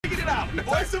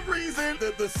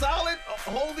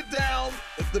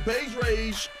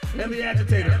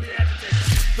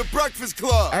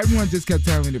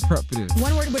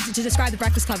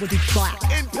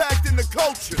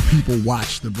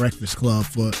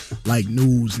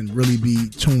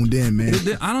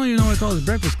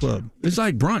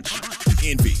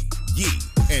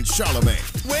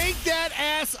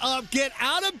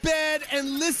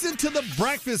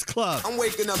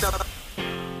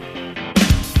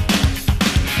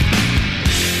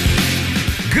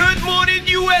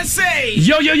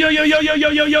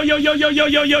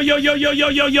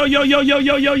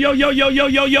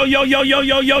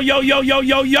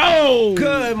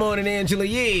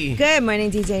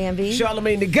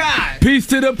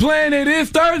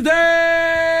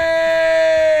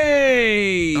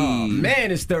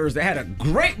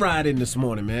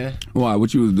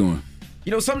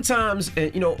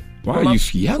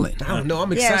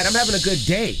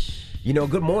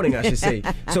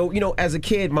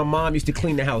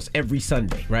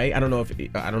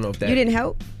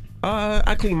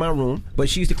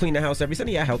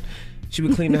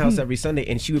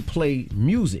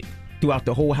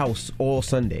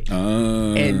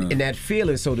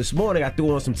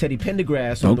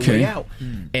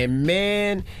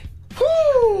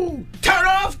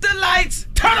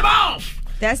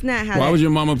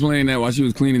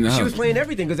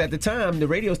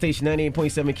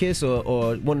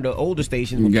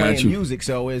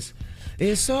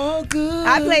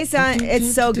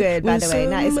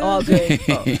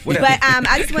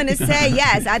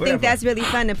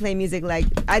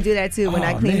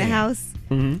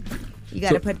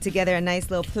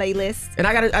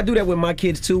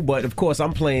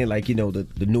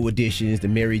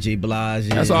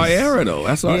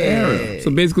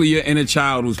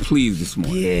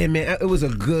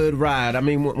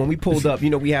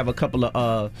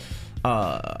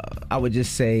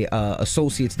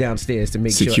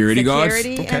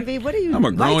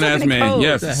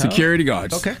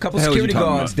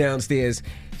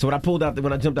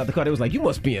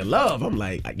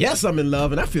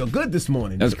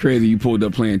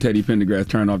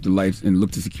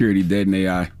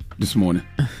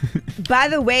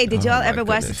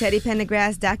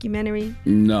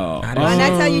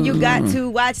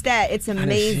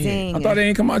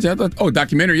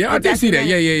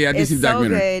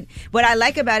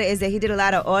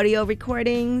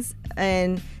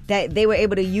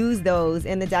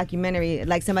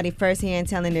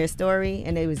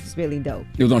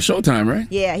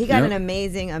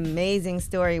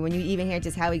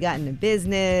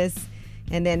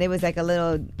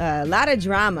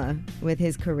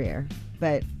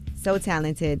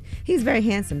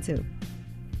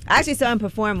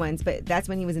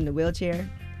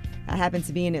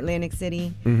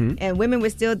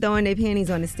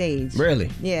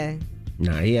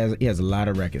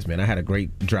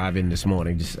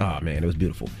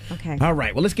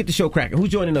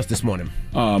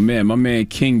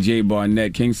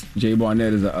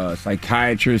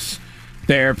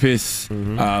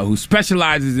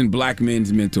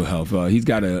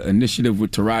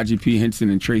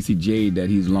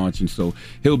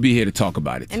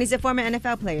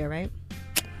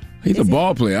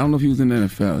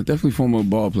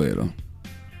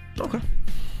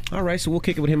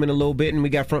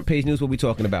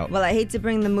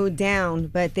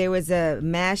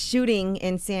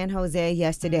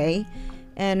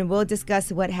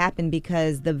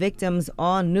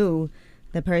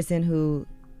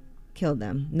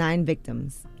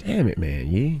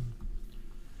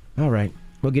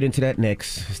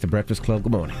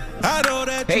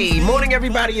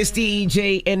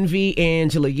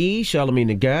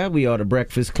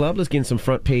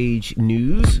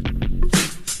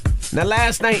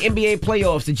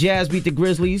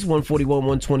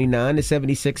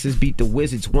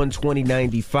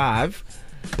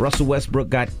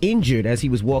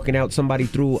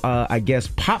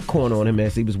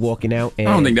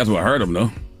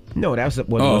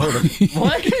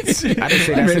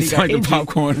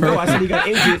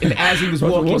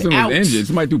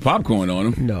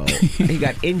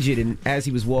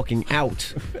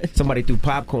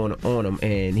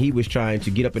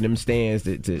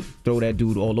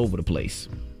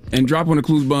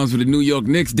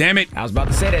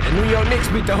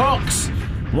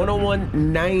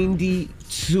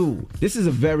101-92. This is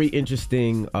a very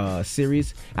interesting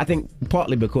series. I think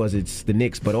partly because it's the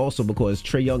Knicks, but also because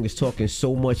Trae Young is talking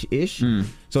so much ish.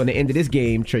 So in the end of this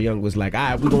game, Trae Young was like, all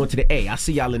right, we're going to the A. I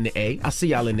see y'all in the A. I see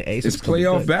y'all in the A. So it's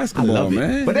playoff basketball,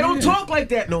 man. But they don't talk like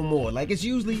that no more. Like, it's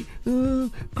usually,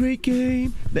 great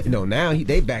game. No, now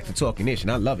they back to talking ish,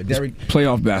 and I love it.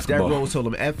 Playoff basketball. Derrick Rose told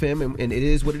him F him, and it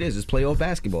is what it is. It's playoff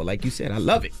basketball. Like you said, I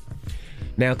love it.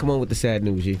 Now, come on with the sad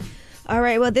news, G. All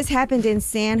right, well, this happened in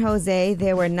San Jose.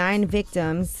 There were 9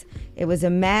 victims. It was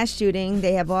a mass shooting.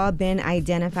 They have all been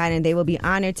identified, and they will be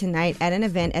honored tonight at an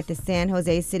event at the San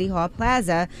Jose City Hall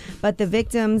Plaza. But the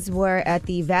victims were at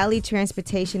the Valley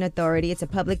Transportation Authority. It's a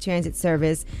public transit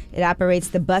service. It operates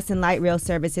the bus and light rail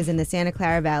services in the Santa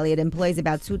Clara Valley. It employs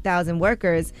about 2,000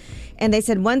 workers. And they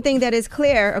said one thing that is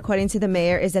clear, according to the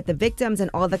mayor, is that the victims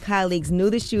and all the colleagues knew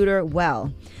the shooter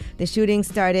well. The shooting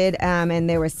started, and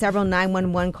there were several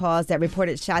 911 calls that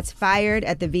reported shots fired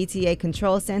at the VTA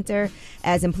control center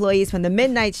as employees from the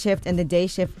midnight shift and the day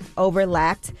shift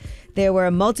overlapped. There were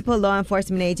multiple law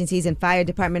enforcement agencies and fire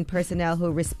department personnel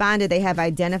who responded. They have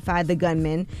identified the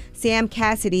gunman. Sam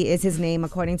Cassidy is his name,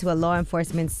 according to a law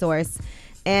enforcement source.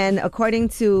 And according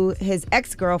to his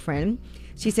ex-girlfriend,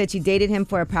 she said she dated him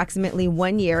for approximately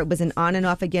 1 year. It was an on and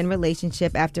off again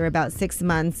relationship after about 6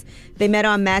 months. They met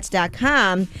on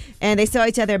Match.com, and they saw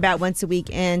each other about once a week.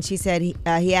 And she said he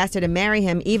asked her to marry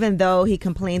him, even though he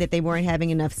complained that they weren't having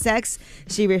enough sex.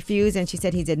 She refused, and she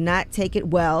said he did not take it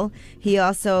well. He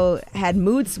also had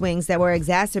mood swings that were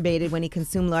exacerbated when he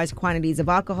consumed large quantities of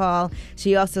alcohol.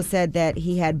 She also said that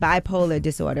he had bipolar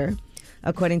disorder.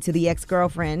 According to the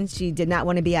ex-girlfriend, she did not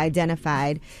want to be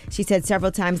identified. She said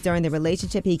several times during the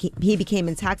relationship he became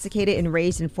intoxicated,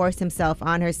 enraged, and forced himself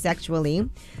on her sexually.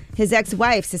 His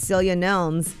ex-wife, Cecilia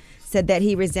Nelms, said that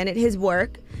he resented his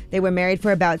work. They were married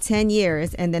for about 10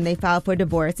 years, and then they filed for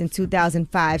divorce in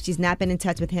 2005. She's not been in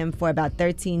touch with him for about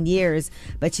 13 years,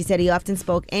 but she said he often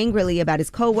spoke angrily about his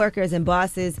co-workers and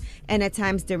bosses, and at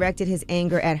times directed his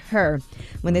anger at her.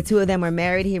 When the two of them were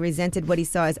married, he resented what he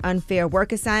saw as unfair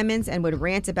work assignments and would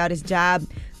rant about his job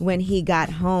when he got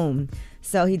home.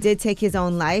 So he did take his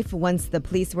own life once the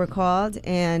police were called,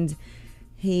 and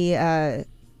he... it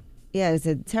was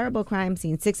a terrible crime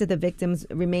scene. 6 of the victims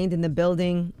remained in the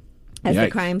building as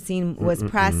the crime scene was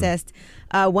processed.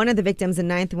 One of the victims, the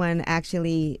 9th one,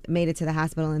 actually made it to the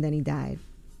hospital, and then he died.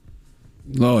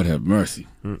 Lord have mercy.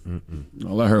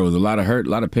 All I heard was a lot of hurt, a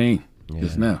lot of pain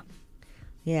just now.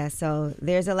 Yeah, so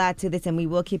there's a lot to this, and we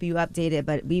will keep you updated,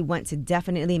 but we want to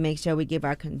definitely make sure we give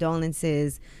our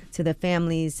condolences to the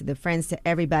families, to the friends, to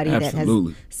everybody that has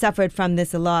suffered from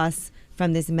this loss,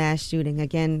 from this mass shooting.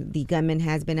 Again, the gunman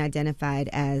has been identified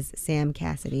as Sam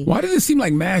Cassidy. Why does it seem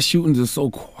like mass shootings are so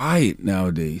quiet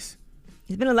nowadays?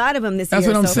 There's been a lot of them this year. That's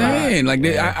what I'm so saying. Far.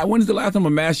 Like, when's the last time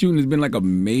a mass shooting has been like a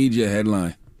major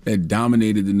headline that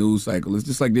dominated the news cycle? It's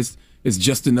just like this. It's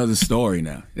just another story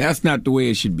now. That's not the way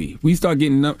it should be. We start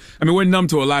getting numb. I mean, we're numb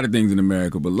to a lot of things in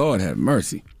America, but Lord have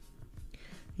mercy.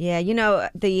 Yeah, you know,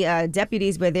 the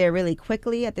deputies were there really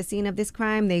quickly at the scene of this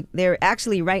crime. They're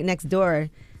actually right next door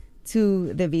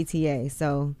to the VTA,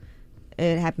 so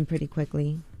it happened pretty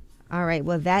quickly. All right,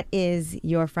 well, that is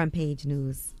your front page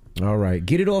news. All right,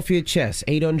 get it off your chest.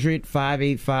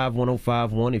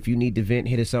 800-585-1051. If you need to vent,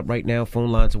 hit us up right now.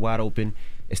 Phone lines are wide open.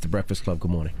 It's The Breakfast Club.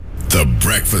 Good morning. The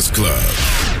Breakfast Club.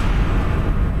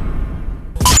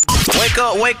 Wake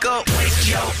up, wake up. Wake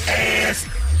your ass.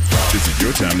 This is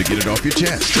your time to get it off your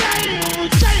chest.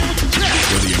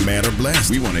 Whether you're mad or blessed,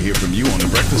 we want to hear from you on The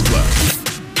Breakfast Club.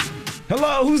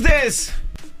 Hello, who's this?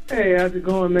 Hey, how's it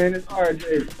going, man? It's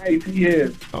RJ from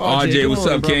ATS. RJ, what's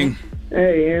up, King?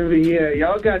 Hey, Envy, yeah,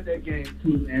 y'all got that game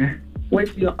too, man. Wait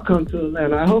till y'all come to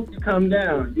Atlanta. I hope you come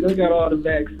down. You don't got all the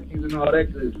vaccines and all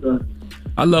that good stuff.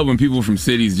 I love when people from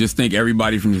cities just think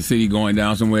everybody from the city going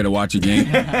down somewhere to watch a game.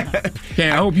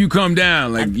 I hope you come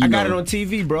down. Like I got it on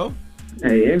TV, bro.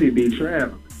 Hey, Envy be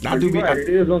traveling. I do be. Right. It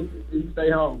is on.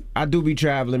 Stay home. I do be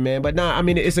traveling, man. But nah, I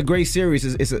mean, it's a great series.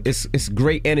 It's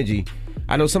great energy.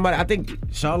 I know somebody, I think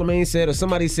Charlamagne said, or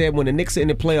somebody said, when the Knicks are in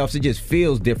the playoffs, it just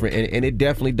feels different, and it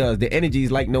definitely does. The energy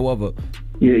is like no other.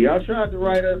 Yeah, y'all tried to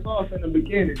write us off in the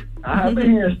beginning. I've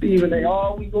been hearing Steven, they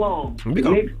all week long.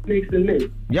 Knicks.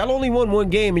 Y'all only won one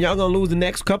game, and y'all gonna lose the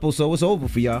next couple, so it's over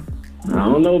for y'all. I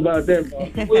don't know about that, bro.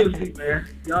 We'll see, man.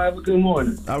 Y'all have a good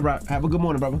morning. All right, have a good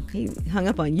morning, brother. He hung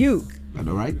up on you. I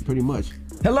know, right? Pretty much.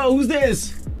 Hello, who's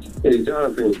this? Hey,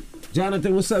 Jonathan.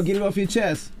 Jonathan, what's up? Get it off your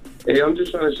chest. Hey, I'm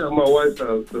just trying to shout my wife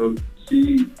out. So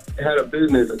she had a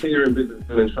catering business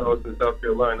in Charleston, South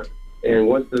Carolina. And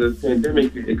once the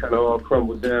pandemic hit, it kind of all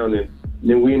crumbled down. And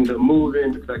then we ended up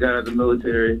moving because I got out of the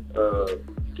military.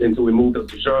 until we moved up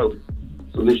to Charlotte.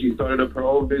 So then she started up her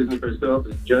own business herself.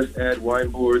 It's Just Add Wine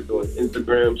Boards on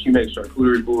Instagram. She makes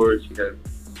charcuterie boards. She has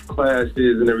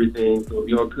classes and everything. So if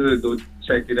y'all could go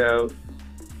check it out,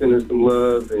 send her some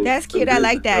love. And that's cute. I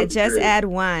like that. Just Add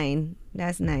Wine.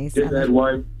 That's nice. Just Add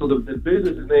Wine. So the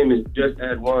business's name is Just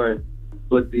Add Wine,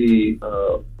 but the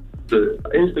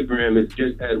Instagram is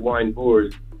Just Add Wine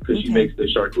Boards because she makes the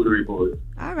charcuterie boards.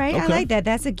 All right. I like that.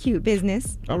 That's a cute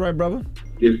business. All right, brother.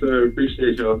 Yes, sir.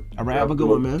 Appreciate y'all. All right, have a good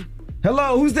one, man.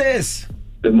 Hello, who's this?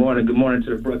 Good morning to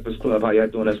the Breakfast Club. How y'all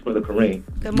doing? That's Brother Kareem.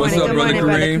 Good morning, What's up, brother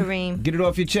Kareem? Kareem. Get it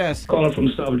off your chest. Calling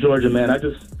from South Georgia, man.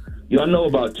 Y'all know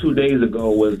about 2 days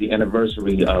ago was the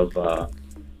anniversary of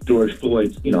George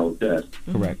Floyd's, death.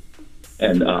 Correct.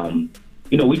 And,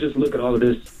 we just look at all of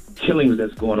this killings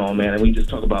that's going on, man, and we just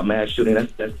talk about mass shooting.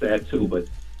 That's sad, too, but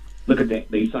look at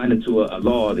that. They signed into a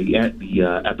law, I believe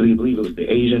it was the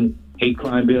Asian hate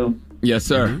crime bill. Yes,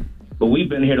 sir. Mm-hmm. But we've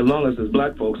been here the longest as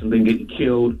black folks and been getting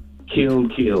killed,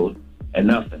 and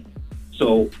nothing.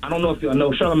 So I don't know if y'all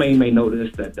know, Charlamagne may know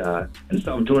this, that in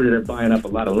South Georgia they're buying up a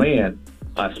lot of land,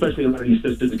 especially a lot of these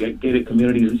sisters, gated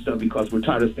communities and stuff, because we're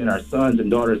tired of seeing our sons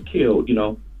and daughters killed,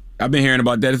 I've been hearing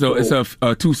about that. So it's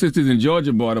two sisters in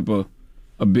Georgia bought up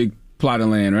a big plot of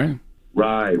land, right?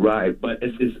 Right. But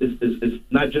it's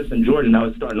not just in Georgia now.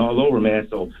 It's starting all over, man.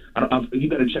 So you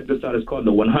got to check this out. It's called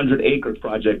the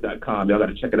 100acresproject.com. Y'all got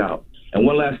to check it out. And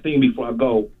one last thing before I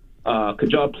go.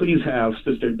 Could y'all please have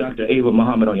Sister Dr. Ava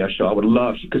Muhammad on your show? I would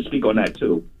love, she could speak on that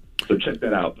too. So check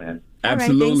that out, man.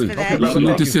 Absolutely. Right, thanks for that.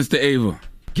 Salute to Sister Ava.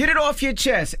 Get it off your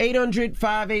chest.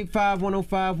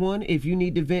 800-585-1051. If you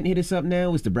need to vent, hit us up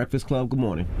now. It's The Breakfast Club. Good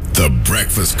morning. The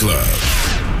Breakfast Club.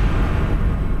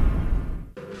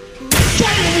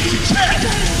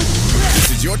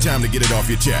 This is your time to get it off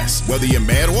your chest, whether you're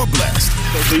mad or blessed.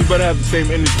 So you better have the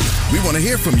same energy. We want to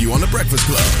hear from you on The Breakfast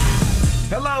Club.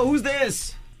 Hello, who's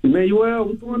this? Emmanuel,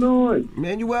 what's going on?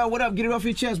 Emmanuel, what up? Get it off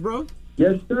your chest, bro.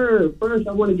 Yes, sir. First,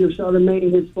 I want to give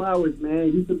Charlamagne his flowers,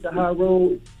 man. You took the high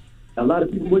road. A lot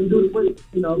of people wouldn't do it,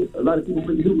 a lot of people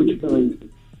wouldn't do what you're doing.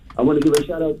 I want to give a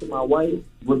shout out to my wife,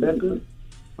 Rebecca.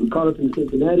 I'm calling from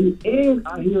Cincinnati. And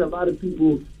I hear a lot of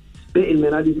people spitting,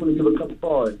 man. I just want to give a couple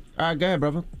bars. All right, go ahead,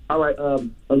 brother. All right,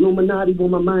 Illuminati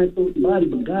on my mind, soul, body,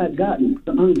 but God got me.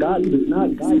 The ungodly does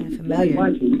not guide me. God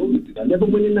watching. I never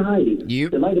went into hiding.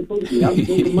 Yep. The light opposed me. I was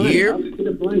open-minded. I was to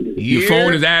the blinded. Your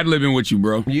phone is ad-libbing with you,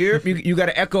 bro. Yep. You got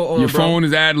an echo on, Your bro. phone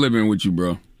is ad-libbing with you,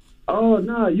 bro. Oh,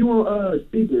 no, you on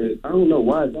speaker. I don't know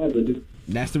why it's ad-libbing.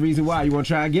 That's the reason why. You want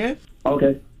to try again?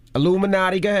 Okay.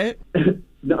 Illuminati, go ahead.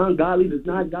 The ungodly does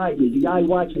not guide me. The guy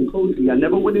watching closely. I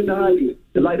never went into hiding.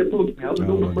 The light approached me. I was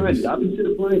open-minded. I was to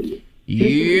the blinded.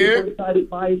 Yeah.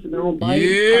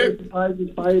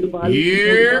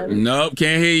 Nope,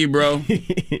 can't hear you, bro.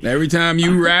 Every time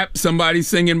you rap, somebody's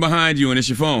singing behind you, and it's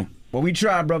your phone. Well, we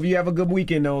tried, brother. You have a good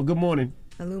weekend, though. Good morning.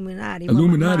 Illuminati in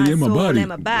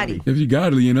my body. If you're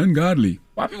godly and ungodly.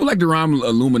 Why people like to rhyme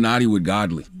Illuminati with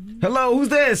godly? Hello, who's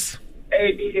this?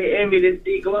 Hey, DJ Envy, this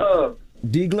D Glove.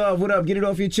 D Glove, what up? Get it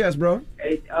off your chest, bro.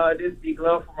 Hey, this is D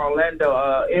Glove from Orlando.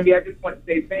 Envy, I just want to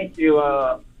say thank you.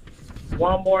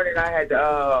 One morning I had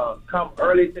to come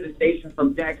early to the station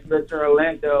from Jacksonville to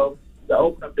Orlando to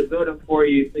open up the building for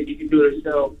you so you can do the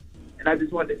show. And I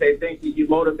just wanted to say thank you. You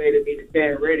motivated me to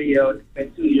stay in radio. It's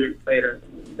been 2 years later.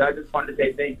 So I just wanted to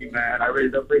say thank you, man. I really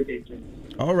do appreciate you.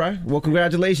 All right. Well,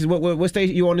 congratulations. What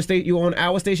station you on? You on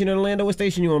our station in Orlando? What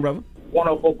station you on, brother?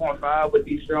 104.5 with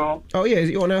D Strong. Oh yeah,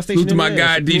 you on our station? Who's my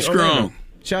guy D Strong?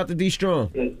 Shout out to D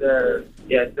Strong. Yes, sir.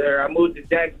 Yes, sir. I moved to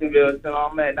Jacksonville, so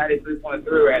I'm at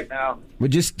 93.3 right now.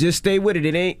 But just stay with it.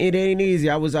 It ain't easy.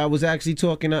 I was actually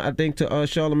talking, I think, to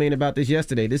Charlamagne about this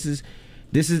yesterday. This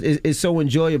is so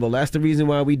enjoyable. That's the reason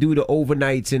why we do the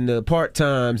overnights and the part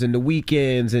times and the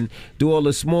weekends and do all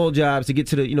the small jobs to get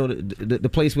to the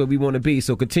place where we want to be.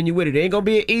 So continue with it. It ain't gonna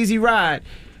be an easy ride,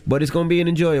 but it's gonna be an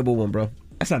enjoyable one, bro.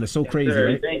 That sounded so crazy, sir.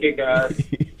 right? Thank you, guys.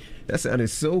 That sounded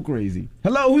so crazy.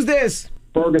 Hello, who's this?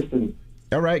 Ferguson.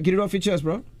 All right, get it off your chest,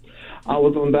 bro. I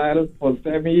was on dialysis for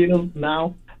 7 years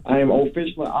now. I am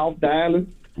officially off dialysis.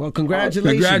 Well,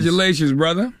 congratulations. Congratulations,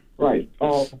 brother. Right.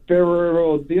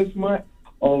 February of this month,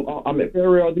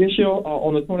 February of this year,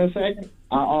 on the 22nd,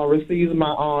 I received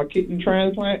my kidney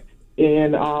transplant.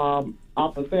 And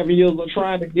after 7 years of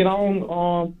trying to get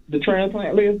on the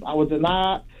transplant list, I was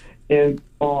denied. And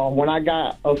when I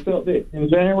got accepted in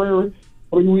January,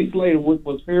 3 weeks later, which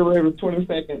was February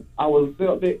 22nd, I was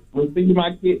accepted, received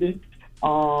my kidney,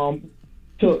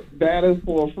 took dialysis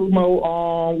for a few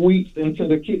more weeks until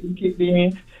the kidney kicked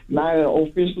in. Now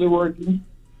it's officially working.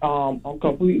 I'm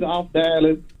completely off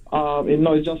dialysis.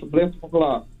 It's just a blessing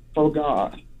from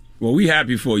God. Well, we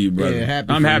happy for you, brother. Yeah,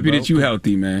 I'm happy that you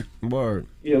healthy, man. Word.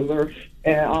 Yes, sir.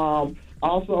 And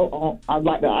also, I'd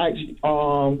like to ask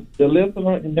the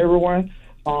listener and everyone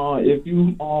if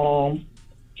you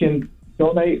can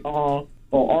donate for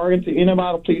organ to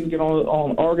anybody, please get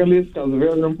on the organ list because it's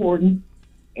very important.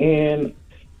 And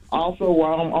also,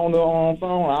 while I'm on the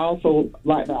phone, I also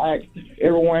like to ask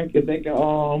everyone if they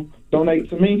can donate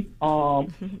to me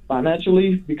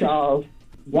financially because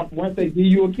once they give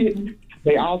you a kitten,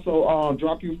 they also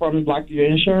drop you from like your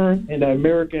insurance and the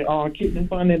American Kitten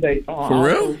Funding. They For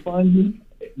real? also fund you.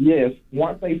 Yes,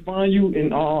 once they fund you and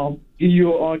give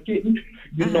you a kitten,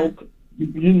 you know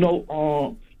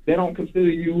they don't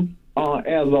consider you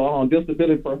as a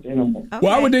disability person anymore. Okay.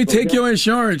 Why would they take your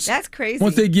insurance? That's crazy.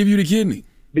 Once they give you the kidney.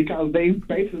 Because they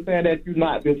basically say that you're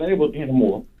not disabled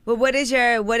anymore. Well,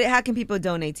 how can people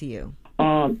donate to you?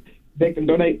 They can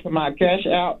donate to my cash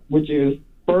out, which is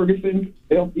Ferguson,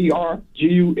 FERGUSON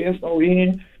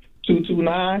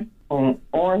 229, or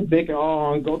they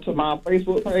can go to my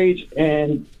Facebook page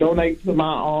and donate to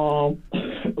my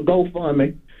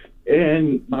GoFundMe.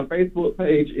 And my Facebook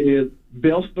page is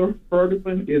Belster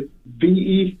Ferguson. It's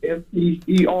VESTER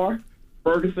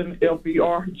Ferguson,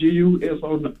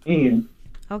 FERGUSON.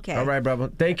 Okay. All right, brother.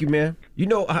 Thank you, man. You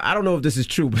know, I don't know if this is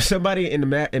true, but somebody in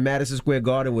Madison Square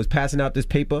Garden was passing out this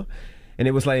paper, and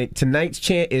it was like, tonight's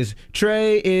chant is,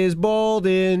 Trey is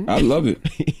balding. I love it.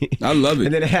 I love it.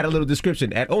 And then it had a little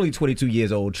description. At only 22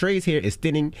 years old, Trey's hair is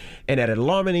thinning and at an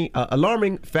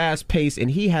alarming fast pace,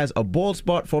 and he has a bald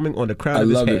spot forming on the crown of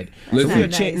his head. Listen. So we are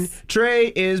chanting,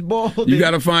 Trey is balding. You got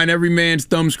to find every man's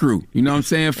thumb screw. You know what I'm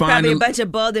saying? Probably a bunch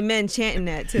of balding men chanting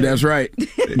that, too. That's right.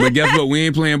 But guess what? We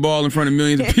ain't playing ball in front of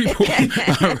millions of people.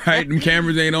 All right? Them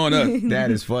cameras ain't on us. That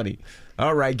is funny.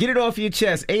 All right, get it off your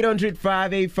chest.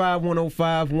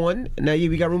 800-585-1051. Now,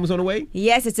 we got rumors on the way?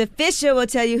 Yes, it's official. We'll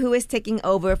tell you who is taking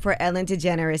over for Ellen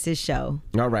DeGeneres' show.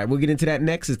 All right, we'll get into that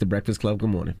next. It's The Breakfast Club. Good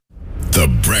morning. The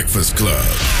Breakfast Club.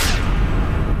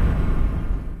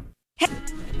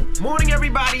 Morning,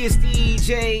 everybody. It's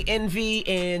DJ NV,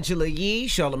 Angela Yee,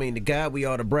 Charlamagne the God. We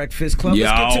are The Breakfast Club.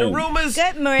 Let's get to the rumors.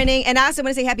 Good morning. And I also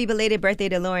want to say happy belated birthday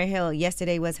to Lauryn Hill.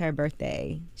 Yesterday was her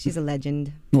birthday. She's a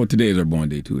legend. Well, today is her born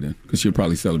day, too, then. Because she'll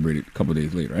probably celebrate it a couple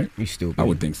days later, right? You stupid. I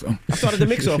would think so. I started the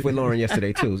mix off with Lauryn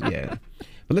yesterday, too. Yeah.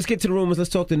 But let's get to the rumors.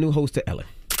 Let's talk to the new host of Ellen.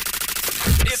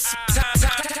 It's time.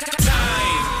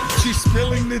 She's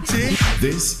spilling the tea.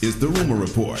 This is the Rumor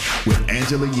Report with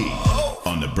Angela Yee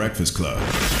on The Breakfast Club.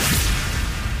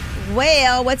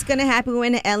 Well, what's going to happen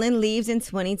when Ellen leaves in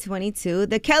 2022?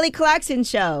 The Kelly Clarkson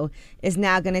Show is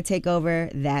now going to take over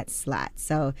that slot.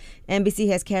 So NBC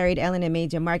has carried Ellen in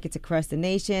major markets across the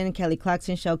nation. Kelly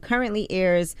Clarkson Show currently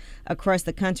airs across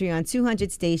the country on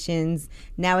 200 stations.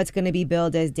 Now it's going to be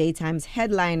billed as daytime's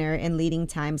headliner in leading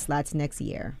time slots next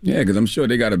year. Yeah, because I'm sure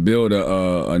they got to build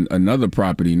another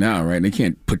property now, right? They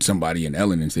can't put somebody in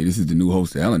Ellen and say, this is the new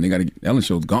host of Ellen. They got to Ellen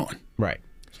Show's gone. Right.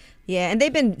 Yeah, and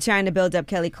they've been trying to build up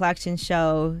Kelly Clarkson's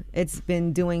show. It's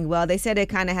been doing well. They said it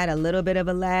kind of had a little bit of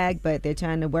a lag, but they're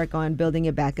trying to work on building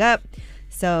it back up.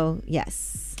 So,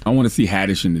 yes. I want to see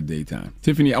Haddish in the daytime.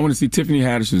 I want to see Tiffany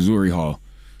Haddish and Zuri Hall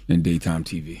in daytime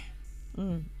TV.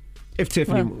 If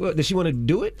Tiffany, does she want to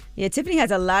do it? Yeah, Tiffany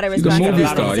has a lot of She's a movie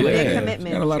responsibilities star, with yeah. their commitment.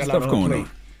 She's got a lot of stuff going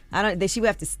on. She would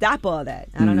have to stop all that.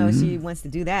 I don't know if she wants to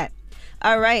do that.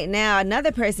 All right, now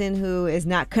another person who is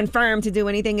not confirmed to do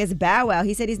anything is Bow Wow.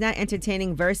 He said he's not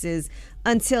entertaining verses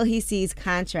until he sees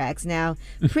contracts. Now,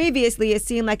 previously it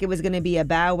seemed like it was going to be a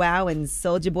Bow Wow and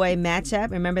Soulja Boy matchup.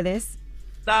 Remember this?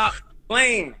 Stop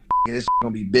playing. This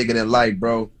gonna be bigger than life,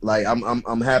 bro. Like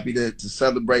I'm happy to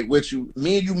celebrate with you.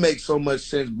 Me and you make so much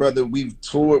sense, brother. We've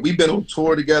been on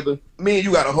tour together. Me and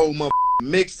you got a whole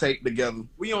mixtape together.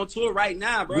 We on tour right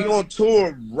now, bro. We on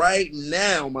tour right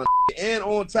now, my and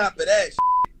on top of that,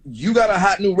 you got a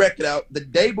hot new record out. The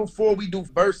day before we do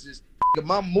verses,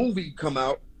 my movie come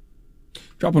out.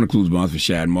 Drop on the clues bombs for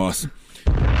Shad Moss.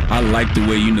 I like the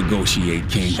way you negotiate,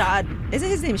 King. Shad. Isn't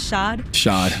his name Shad?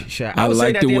 Shad. I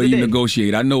like the way you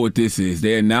negotiate. I know what this is.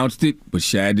 They announced it, but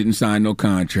Shad didn't sign no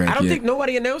contract I don't yet. think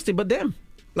nobody announced it but them.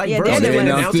 Like, yeah, Verse they didn't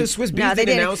announce it. Swiss Beats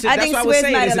didn't announce it. I That's think what I was Swiss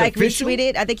saying. might Is have it official?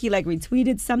 retweeted. I think he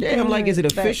retweeted something. Yeah, I'm like, is it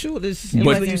official? But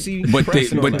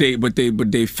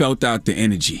they felt out the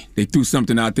energy. They threw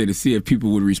something out there to see if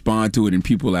people would respond to it, and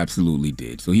people absolutely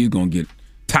did. So he's gonna get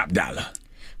top dollar.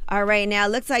 All right, now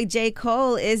looks like J.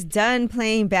 Cole is done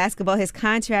playing basketball. His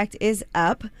contract is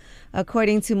up.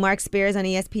 According to Mark Spears on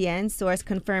ESPN, source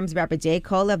confirms rapper J.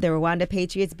 Cole of the Rwanda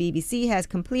Patriots BBC has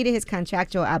completed his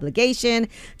contractual obligation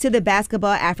to the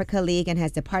Basketball Africa League and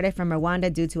has departed from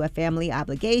Rwanda due to a family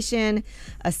obligation.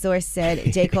 A source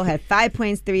said J. Cole had 5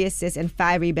 points, 3 assists, and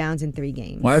 5 rebounds in 3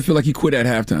 games. Why I feel like he quit at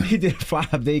halftime. He did a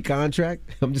 5-day contract.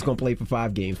 I'm just going to play for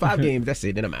 5 games. 5 games, that's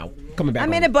it. Then I'm out. Coming back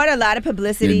home. It brought a lot of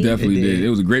publicity. It definitely did. It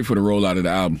was great for the rollout of the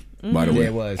album. By the way,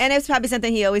 it was. And it's probably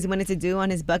something he always wanted to do on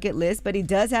his bucket list, but he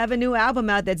does have a new album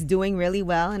out that's doing really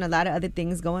well and a lot of other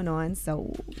things going on.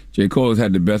 So J. Cole has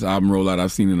had the best album rollout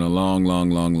I've seen in a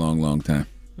long time.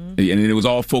 And it was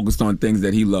all focused on things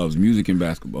that he loves, music and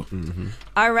basketball.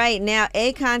 All right, now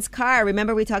Akon's car,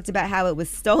 remember we talked about how it was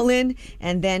stolen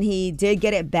and then he did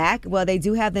get it back? Well, they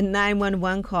do have the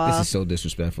 911 call. This is so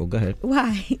disrespectful. Go ahead.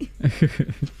 Why?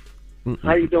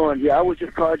 How you doing? Yeah, I was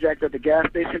just carjacked at the gas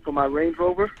station for my Range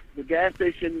Rover. The gas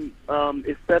station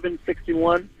is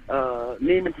 761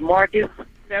 Neiman's Marcus.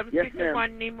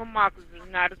 761 Neiman Marcus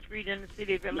is not a street in the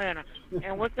city of Atlanta.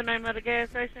 And what's the name of the gas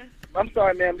station? I'm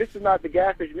sorry, ma'am. This is not the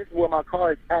gas station. This is where my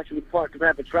car is actually parked because I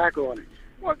have a tracker on it.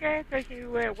 What gas station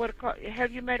you at?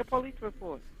 Have you made a police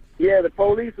report? Yeah, the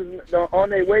police is on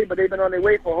their way, but they've been on their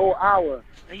way for a whole hour.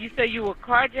 And you say you were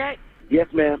carjacked? Yes,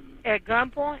 ma'am. At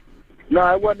gunpoint?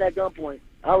 No, it wasn't at gunpoint.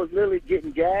 I was literally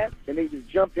getting gas, and they just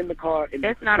jumped in the car. And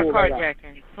that's not a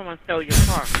carjacking. Someone stole your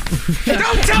car.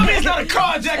 Don't tell me it's not a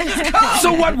carjacking.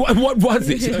 So what was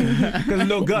it? Because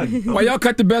no gun. Why y'all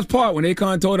cut the best part when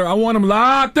Akon told her, I want him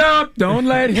locked up. Don't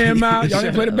let him out. Y'all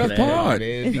didn't play the best part.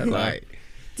 Be quiet.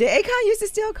 Did Akon used to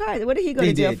steal cars? What did he go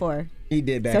to jail for? He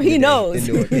did back so in he the knows.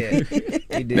 Day.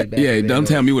 Yeah. He did back Yeah, in the don't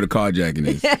day. tell me what a carjacking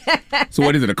is. So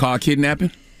what is it, a car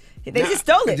kidnapping? They just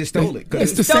stole it. Just stole it.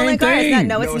 It's the Stolen same car is thing. not.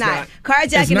 No, it's not.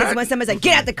 Carjacking It's not? is when somebody's like,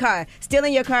 get out the car.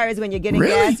 Stealing your car is when you're getting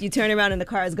Really? gas, you turn around and the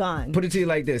car is gone. Put it to you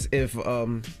like this: if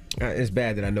it's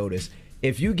bad that I know this,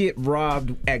 if you get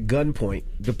robbed at gunpoint,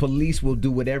 the police will do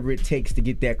whatever it takes to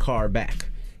get that car back.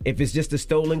 If it's just a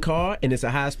stolen car and it's a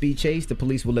high-speed chase, the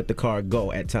police will let the car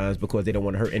go at times because they don't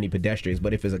want to hurt any pedestrians.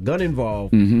 But if there's a gun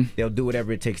involved, they'll do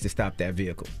whatever it takes to stop that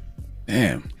vehicle.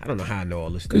 Damn. I don't know how I know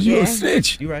all this stuff. Because you're a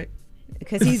snitch. You're right.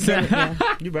 Because he's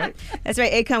You're right. That's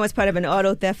right. Akon was part of an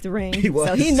auto theft ring. He was.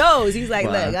 So he knows. He's like,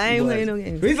 Wow. look, I ain't He playing no was.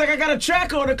 games. He's like, I got a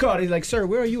tracker on the car. He's like, sir,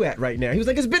 where are you at right now? He was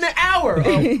like, it's been an hour.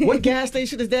 What gas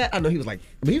station is that? I know. He was like,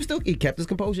 but he kept his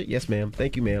composure. Yes, ma'am.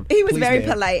 Thank you, ma'am. He was Please, very ma'am.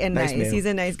 polite and nice. ma'am. He's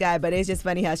a nice guy, but it's just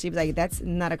funny how she was like, that's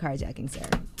not a carjacking, sir.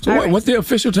 So what's the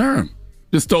official term?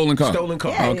 The stolen car. Stolen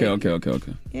car. Yeah.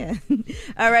 Okay. Yeah.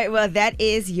 All right. Well, that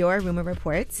is your rumor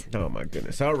report. Oh, my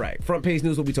goodness. All right. Front page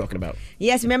news, what we talking about?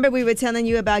 Yes, remember we were telling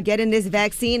you about getting this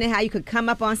vaccine and how you could come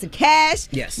up on some cash?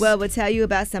 Yes. Well, we'll tell you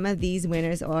about some of these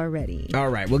winners already. All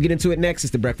right. We'll get into it next.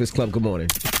 It's The Breakfast Club. Good morning.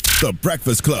 The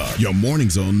Breakfast Club. Your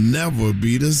mornings will never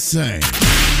be the same.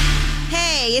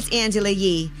 Hey, it's Angela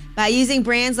Yee. By using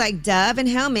brands like Dove and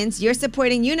Hellmann's, you're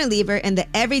supporting Unilever and the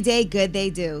everyday good they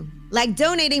do. Like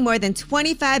donating more than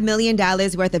 $25 million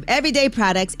worth of everyday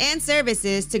products and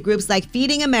services to groups like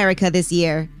Feeding America this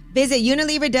year. Visit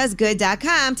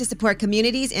UnileverDoesGood.com to support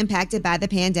communities impacted by the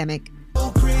pandemic.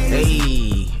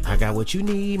 Hey, I got what you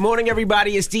need. Morning,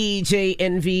 everybody. It's DJ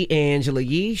NV Angela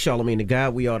Yee, Charlamagne the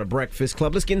God. We are The Breakfast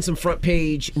Club. Let's get in some front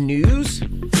page news.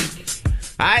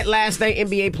 All right, last night,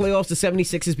 NBA playoffs, the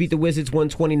 76ers beat the Wizards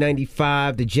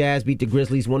 120-95. The Jazz beat the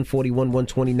Grizzlies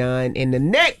 141-129. And the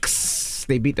Knicks,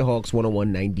 they beat the Hawks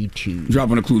 101-92.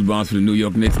 Dropping the clues bombs for the New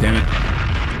York Knicks, damn it.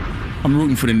 I'm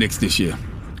rooting for the Knicks this year.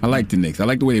 I like the Knicks. I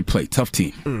like the way they play. Tough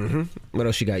team. Mm-hmm. What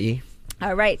else you got, Yee?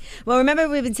 All right. Well, remember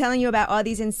we've been telling you about all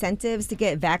these incentives to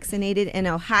get vaccinated in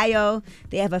Ohio.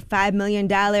 They have a $5 million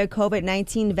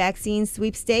COVID-19 vaccine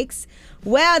sweepstakes.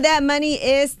 Well, that money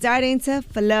is starting to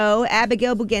flow.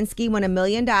 Abigail Buginski won $1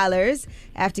 million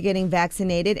after getting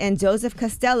vaccinated, and Joseph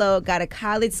Costello got a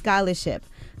college scholarship,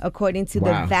 according to the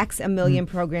Vax a Million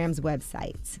program's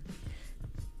website.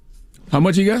 How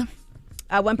much you got?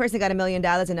 One person got $1 million,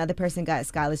 another person got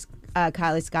a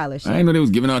college scholarship. I didn't know they was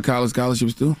giving out college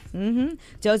scholarships too. Mm-hmm.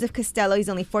 Joseph Costello, he's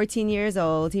only 14 years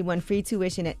old. He won free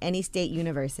tuition at any state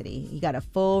university. He got a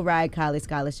full ride college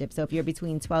scholarship. So if you're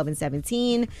between 12 and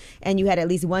 17 and you had at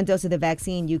least one dose of the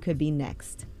vaccine, you could be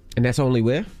next. And that's only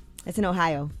where? It's in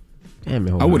Ohio. Damn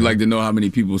it, I would like to know how many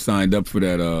people signed up for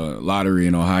that lottery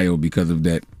in Ohio because of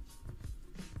that.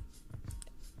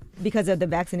 Because of the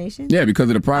vaccination? Yeah, because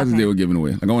of the prizes they were giving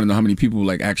away. Like, I want to know how many people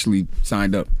actually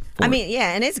signed up. I mean,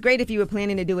 yeah, and it's great if you were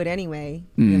planning to do it anyway.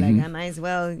 You're like, I might as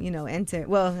well, enter.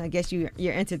 Well, I guess you're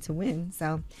entered to win.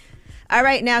 So, All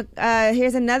right, now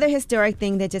here's another historic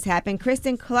thing that just happened.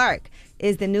 Kristen Clark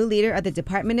is the new leader of the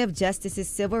Department of Justice's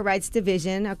Civil Rights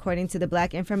Division, according to the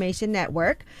Black Information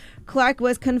Network. Clark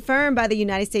was confirmed by the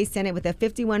United States Senate with a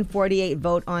 51-48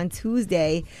 vote on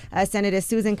Tuesday. Senator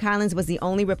Susan Collins was the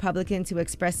only Republican to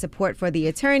express support for the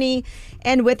attorney.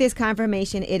 And with this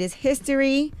confirmation, it is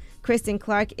history. Kristen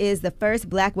Clark is the first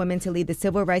black woman to lead the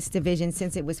Civil Rights Division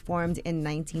since it was formed in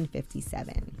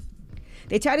 1957.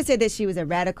 They try to say that she was a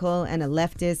radical and a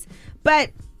leftist,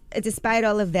 but despite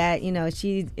all of that,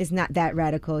 she is not that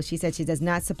radical. She said she does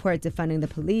not support defunding the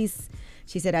police.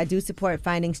 She said, I do support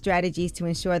finding strategies to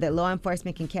ensure that law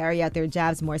enforcement can carry out their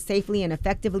jobs more safely and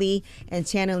effectively and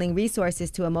channeling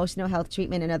resources to emotional health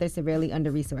treatment and other severely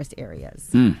under-resourced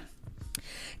areas.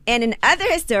 And in other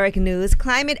historic news,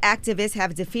 climate activists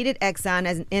have defeated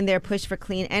Exxon in their push for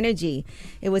clean energy.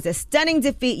 It was a stunning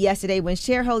defeat yesterday when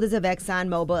shareholders of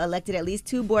ExxonMobil elected at least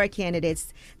 2 board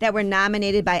candidates that were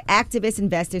nominated by activist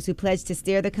investors who pledged to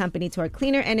steer the company toward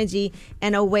cleaner energy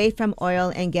and away from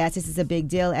oil and gas. This is a big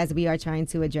deal as we are trying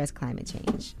to address climate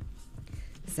change.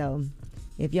 So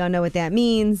if y'all know what that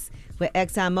means, with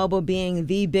ExxonMobil being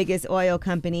the biggest oil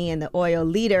company and the oil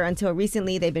leader. Until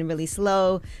recently, they've been really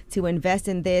slow to invest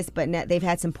in this, but they've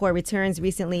had some poor returns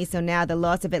recently. So now the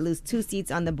loss of at least 2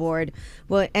 seats on the board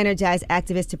will energize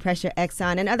activists to pressure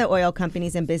Exxon and other oil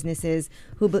companies and businesses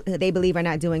who they believe are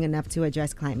not doing enough to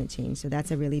address climate change. So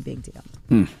that's a really big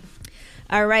deal.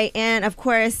 All right. And of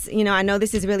course, I know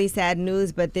this is really sad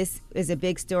news, but this is a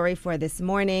big story for this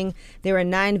morning. There were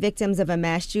 9 victims of a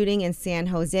mass shooting in San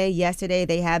Jose yesterday.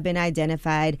 They have been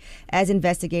identified as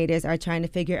investigators are trying to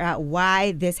figure out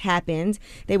why this happened.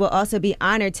 They will also be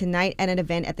honored tonight at an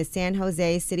event at the San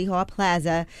Jose City Hall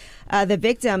Plaza. The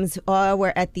victims all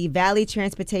were at the Valley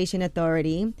Transportation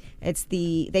Authority.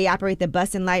 They operate the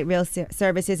bus and light rail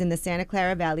services in the Santa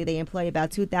Clara Valley. They employ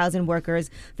about 2,000 workers.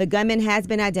 The gunman has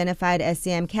been identified as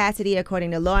Sam Cassidy,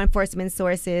 according to law enforcement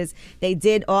sources. They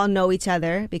did all know each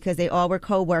other because they all were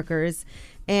co-workers.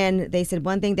 And they said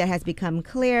one thing that has become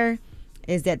clear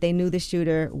is that they knew the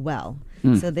shooter well.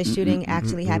 So this shooting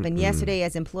actually happened yesterday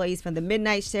as employees from the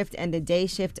midnight shift and the day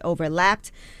shift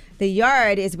overlapped. The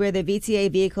yard is where the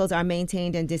VTA vehicles are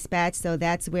maintained and dispatched, so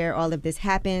that's where all of this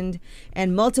happened.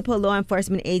 And multiple law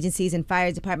enforcement agencies and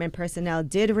fire department personnel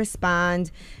did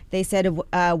respond. They said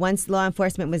once law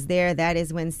enforcement was there, that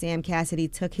is when Sam Cassidy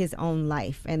took his own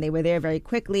life. And they were there very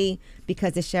quickly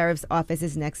because the sheriff's office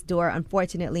is next door.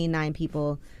 Unfortunately, 9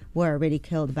 people were already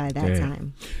killed by that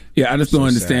time. Yeah, I just don't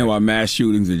understand why mass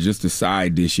shootings are just a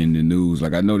side dish in the news.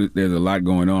 Like, I know that there's a lot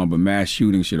going on, but mass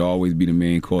shootings should always be the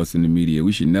main course in the media.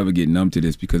 We should never get numb to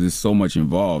this because there's so much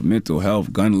involved. Mental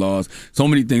health, gun laws, so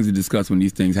many things to discuss when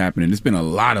these things happen. And there's been a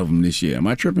lot of them this year. Am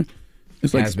I tripping?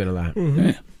 It has been a lot.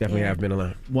 Yeah. Definitely have been a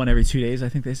lot. 1 every 2 days, I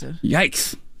think they said.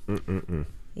 Yikes.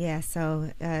 Yeah,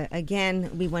 so again,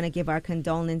 we want to give our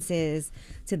condolences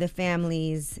to the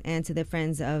families and to the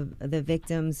friends of the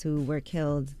victims who were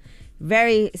killed.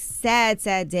 Very sad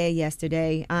day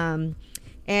yesterday.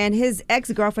 And his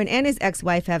ex-girlfriend and his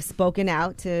ex-wife have spoken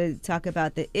out to talk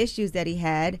about the issues that he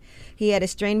had. He had a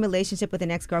strained relationship with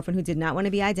an ex-girlfriend who did not want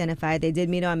to be identified. They did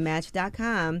meet on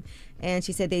Match.com, and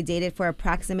she said they dated for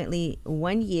approximately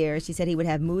 1 year. She said he would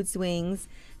have mood swings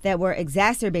that were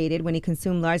exacerbated when he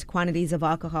consumed large quantities of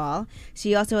alcohol.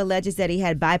 She also alleges that he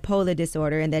had bipolar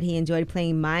disorder and that he enjoyed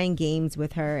playing mind games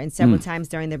with her. And several times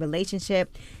during the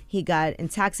relationship, he got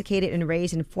intoxicated,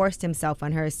 enraged, and forced himself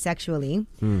on her sexually.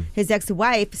 His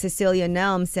ex-wife, Cecilia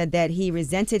Nelm, said that he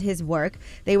resented his work.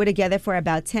 They were together for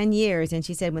about 10 years, and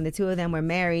she said when the two of them were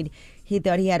married, he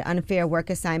thought he had unfair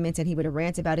work assignments and he would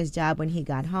rant about his job when he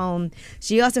got home.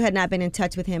 She also had not been in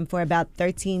touch with him for about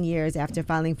 13 years after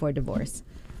filing for divorce.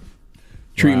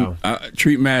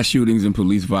 Treat mass shootings and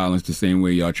police violence the same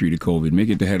way y'all treated COVID. Make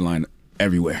it the headline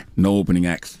everywhere. No opening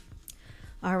acts.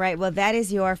 All right. Well, that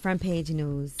is your front page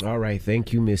news. All right.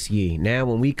 Thank you, Miss Yee. Now,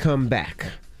 when we come back,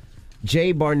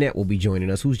 Jay Barnett will be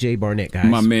joining us. Who's Jay Barnett, guys?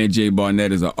 My man Jay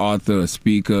Barnett is an author, a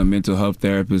speaker, a mental health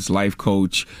therapist, life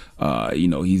coach.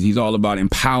 He's all about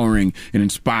empowering and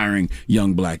inspiring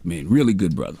young black men. Really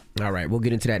good brother. All right. We'll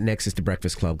get into that next. It's The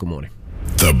Breakfast Club. Good morning.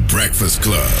 The Breakfast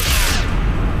Club.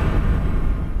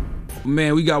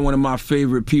 Man, we got one of my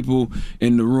favorite people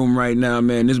in the room right now,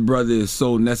 man. This brother is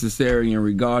so necessary in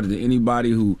regard to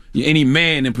any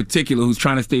man in particular who's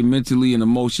trying to stay mentally and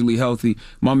emotionally healthy.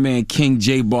 My man, King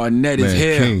Jay Barnett is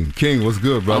here. King, what's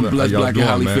good, brother? I'm blessed, black, and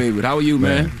highly favored. How are you,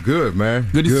 man? Good, man.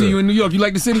 Good to see you in New York. You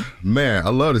like the city? Man,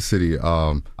 I love the city.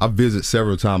 I visit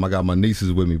several times. I got my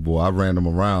nieces with me, boy. I ran them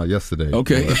around yesterday.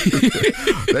 Okay.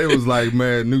 They was like,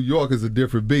 man, New York is a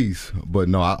different beast. But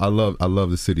no, I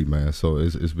love the city, man. So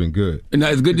it's been good. good. And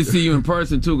it's good to see you in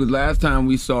person too, because last time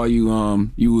we saw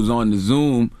you, you was on the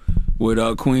Zoom with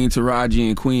Queen Taraji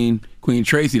and Queen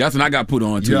Tracy. That's when I got put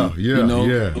on too. Yeah. You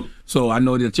know? So I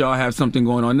know that y'all have something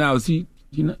going on now. Is he?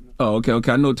 You know? Oh,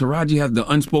 okay. I know Taraji has the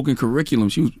unspoken curriculum.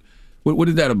 She was. What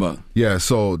is that about? Yeah,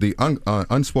 so the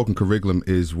unspoken curriculum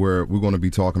is where we're going to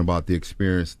be talking about the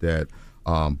experience that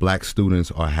black students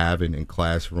are having in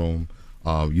classroom.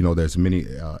 There's many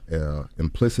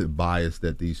implicit bias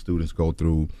that these students go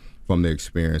through from their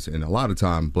experience. And a lot of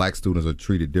time, black students are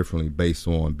treated differently based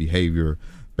on behavior,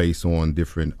 based on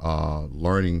different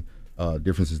learning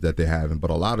differences that they're having.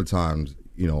 But a lot of times,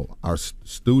 our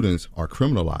students are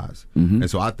criminalized. And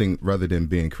so I think rather than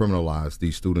being criminalized,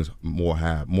 these students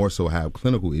more so have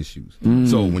clinical issues.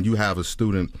 So when you have a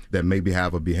student that maybe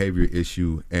have a behavior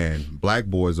issue, and black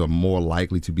boys are more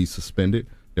likely to be suspended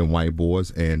than white boys,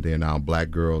 and then our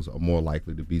black girls are more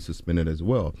likely to be suspended as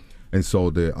well. And so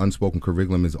the unspoken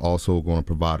curriculum is also going to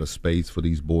provide a space for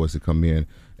these boys to come in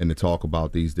and to talk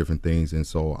about these different things. And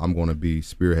so I'm going to be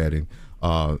spearheading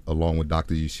along with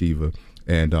Dr. Yeshiva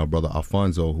and Brother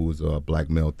Alfonso, who is a black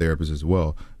male therapist as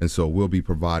well. And so we'll be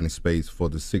providing space for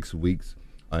the 6 weeks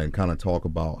and kind of talk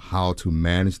about how to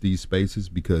manage these spaces,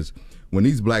 because when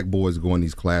these black boys go in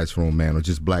these classrooms, man, or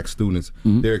just black students,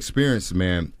 their experience,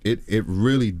 man, it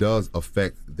really does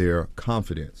affect their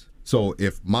confidence. So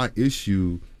if my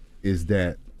issue is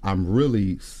that I'm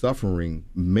really suffering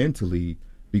mentally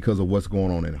because of what's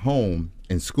going on at home,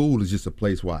 and school is just a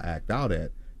place where I act out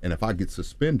at, and if I get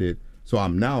suspended, so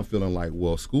I'm now feeling like,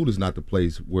 well, school is not the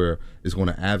place where it's going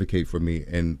to advocate for me.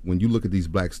 And when you look at these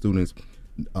black students,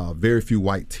 very few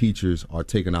white teachers are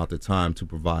taking out the time to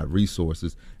provide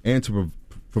resources and to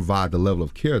provide the level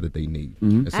of care that they need.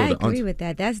 And so I agree with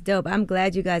that. That's dope. I'm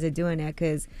glad you guys are doing that,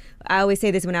 because I always say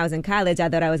this: when I was in college, I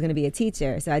thought I was going to be a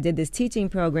teacher. So I did this teaching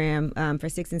program for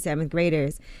 6th and 7th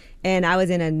graders. And I was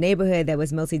in a neighborhood that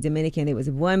was mostly Dominican. There was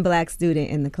one black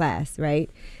student in the class, right?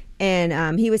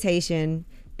 And he was Haitian.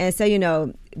 And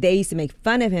so, they used to make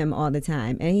fun of him all the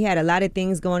time. And he had a lot of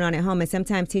things going on at home. And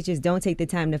sometimes teachers don't take the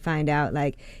time to find out.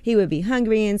 Like, he would be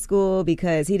hungry in school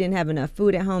because he didn't have enough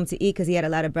food at home to eat, because he had a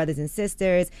lot of brothers and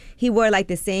sisters. He wore like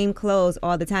the same clothes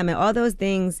all the time. And all those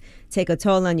things take a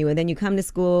toll on you. And then you come to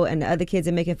school and the other kids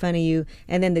are making fun of you.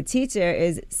 And then the teacher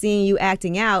is seeing you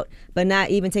acting out, but not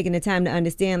even taking the time to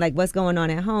understand like what's going on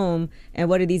at home and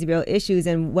what are these real issues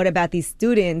and what about these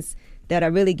students that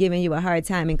are really giving you a hard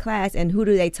time in class, and who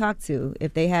do they talk to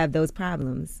if they have those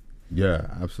problems? Yeah,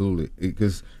 absolutely.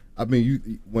 Because I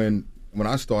mean, when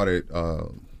I started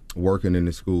working in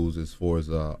the schools as far as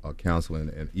counseling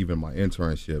and even my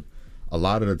internship, a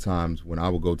lot of the times when I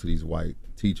would go to these white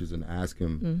teachers and ask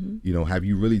them, have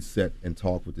you really sat and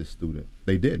talked with this student?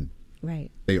 They didn't.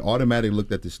 Right. They automatically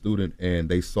looked at the student and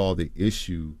they saw the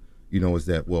issue, is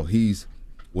that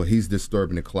he's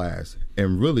disturbing the class,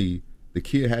 and really, the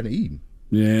kid hadn't eaten.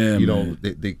 Yeah,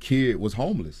 the kid was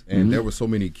homeless, and there were so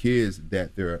many kids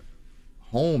that their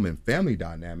home and family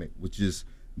dynamic was just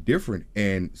different,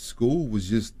 and school was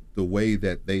just the way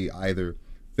that they either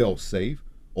felt safe,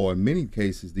 or in many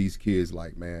cases, these kids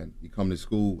like, man, you come to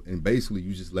school and basically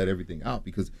you just let everything out.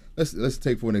 Because let's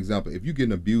take for an example, if you're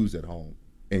getting abused at home,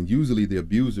 and usually the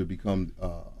abuser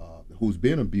who's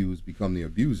been abused become the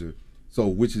abuser. So,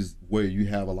 which is where you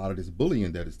have a lot of this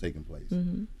bullying that is taking place.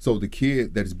 So the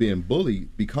kid that is being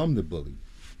bullied become the bully.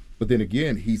 But then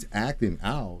again, he's acting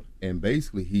out, and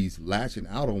basically he's lashing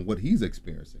out on what he's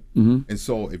experiencing. And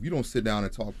so if you don't sit down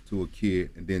and talk to a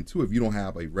kid, and then too, if you don't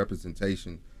have a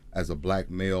representation as a black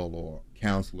male or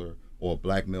counselor or a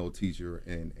black male teacher,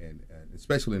 and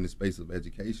especially in the space of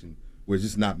education, where there's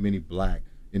just not many black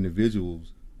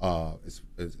individuals as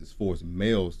far as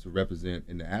males to represent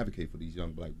and to advocate for these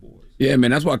young black boys. Yeah,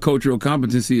 man, that's why cultural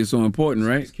competency is so important,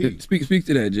 right? Speak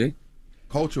to that, Jay.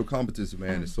 Cultural competency,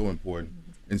 man, is so important.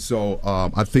 And so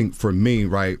I think for me,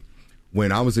 right,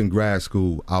 when I was in grad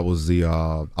school, I was the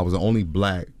only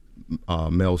black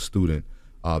male student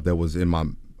that was in my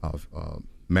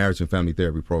marriage and family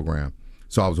therapy program.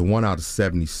 So I was 1 out of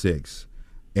 76.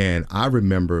 And I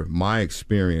remember my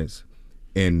experience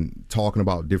in talking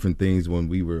about different things when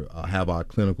we were have our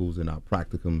clinicals and our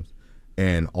practicums,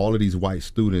 and all of these white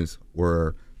students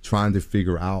were trying to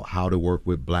figure out how to work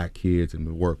with black kids and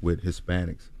to work with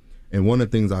Hispanics. And one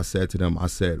of the things I said to them, I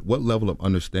said, what level of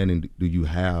understanding do you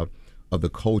have of the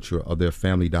culture, of their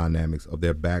family dynamics, of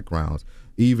their backgrounds,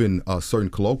 even a certain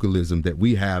colloquialism that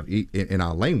we have in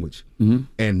our language? And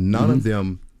none of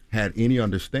them had any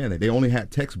understanding. They only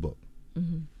had textbook.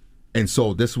 And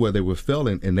so this is where they were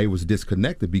feeling, and they was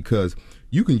disconnected, because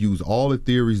you can use all the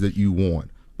theories that you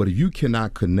want, but if you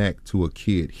cannot connect to a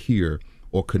kid here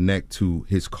or connect to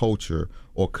his culture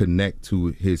or connect to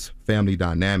his family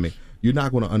dynamic, you're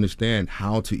not going to understand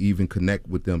how to even connect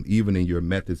with them, even in your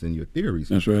methods and your theories.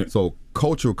 That's right. So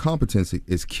cultural competency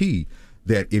is key,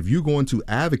 that if you're going to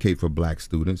advocate for black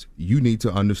students, you need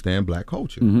to understand black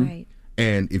culture. Right.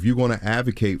 And if you're going to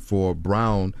advocate for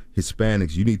brown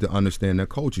Hispanics, you need to understand their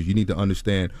culture. You need to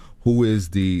understand who is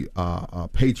the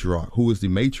patriarch, who is the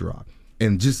matriarch.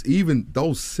 And just even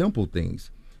those simple things,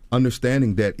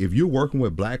 understanding that if you're working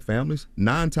with black families,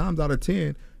 9 times out of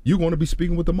 10, you're going to be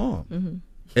speaking with the mom. Mm-hmm.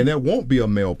 And there won't be a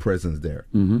male presence there.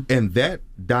 Mm-hmm. And that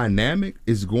dynamic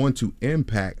is going to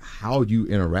impact how you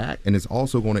interact, and it's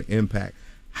also going to impact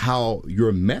how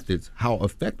your methods, how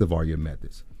effective are your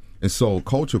methods. And so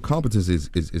cultural competence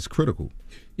is critical.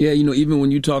 Yeah, even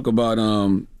when you talk about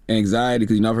anxiety,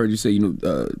 because I've heard you say,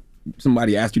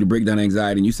 somebody asked you to break down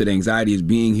anxiety, and you said anxiety is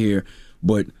being here,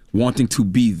 but wanting to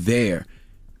be there.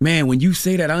 Man, when you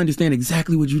say that, I understand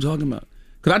exactly what you're talking about.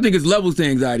 Because I think it's levels to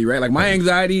anxiety, right? Like my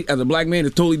anxiety as a black man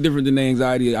is totally different than the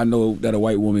anxiety I know that a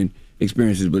white woman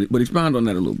experiences. But expound on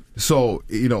that a little bit. So,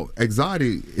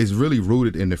 anxiety is really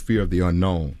rooted in the fear of the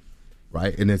unknown,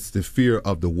 right? And it's the fear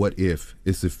of the what if.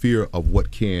 It's the fear of what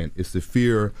can. It's the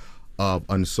fear of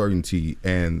uncertainty.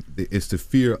 And it's the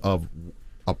fear of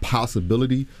a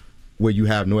possibility where you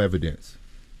have no evidence.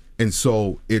 And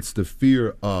so it's the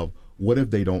fear of, what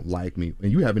if they don't like me?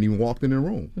 And you haven't even walked in the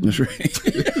room. That's right.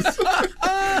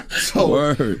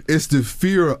 So it's the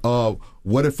fear of,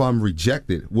 what if I'm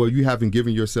rejected? Well, you haven't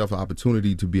given yourself an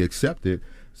opportunity to be accepted.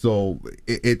 So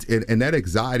and that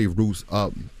anxiety roots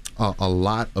up a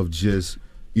lot of just,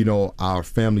 our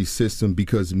family system,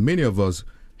 because many of us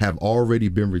have already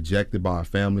been rejected by our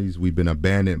families. We've been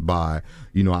abandoned by,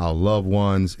 our loved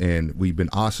ones, and we've been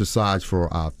ostracized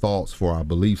for our thoughts, for our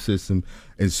belief system.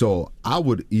 And so I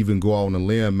would even go on a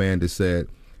limb, man, to say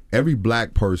every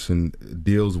black person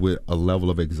deals with a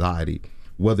level of anxiety,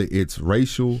 whether it's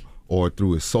racial or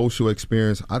through a social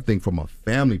experience. I think from a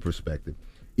family perspective,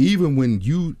 even when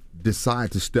you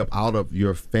decide to step out of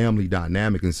your family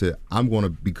dynamic and say, I'm going to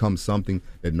become something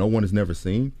that no one has never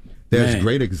seen, there's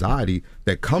great anxiety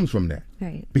that comes from that.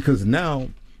 Right. Because now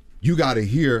you got to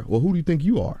hear, well, who do you think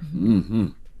you are? Mm-hmm.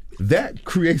 That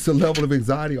creates a level of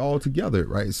anxiety altogether,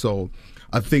 right? So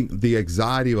I think the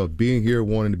anxiety of being here,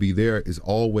 wanting to be there, is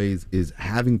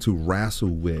having to wrestle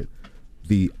with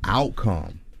the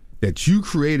outcome that you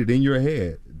created in your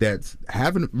head that's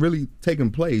haven't really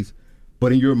taken place,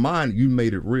 but in your mind, you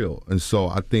made it real. And so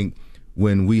I think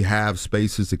when we have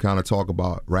spaces to kind of talk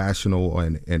about rational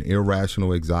and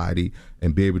irrational anxiety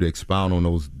and be able to expound on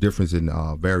those differences in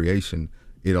variation,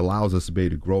 it allows us to be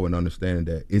able to grow and understand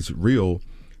that it's real.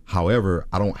 However,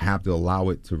 I don't have to allow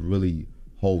it to really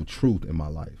hold truth in my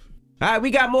life. All right, we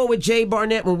got more with Jay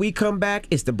Barnett when we come back.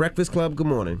 It's the Breakfast Club. Good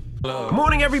morning. Hello.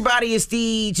 Morning, everybody. It's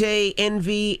DJ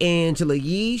Envy, Angela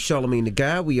Yee, Charlamagne the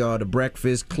Guy. We are the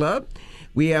Breakfast Club.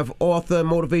 We have author,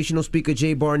 motivational speaker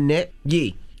Jay Barnett.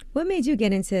 Yee. What made you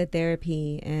get into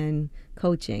therapy and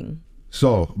coaching?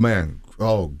 So, man,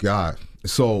 oh God.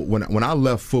 So when I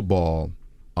left football,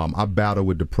 I battled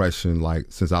with depression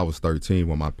since I was 13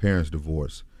 when my parents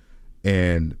divorced.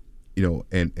 And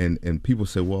and people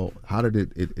say, well, how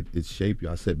did it shape you?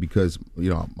 I said, because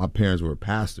my parents were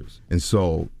pastors, and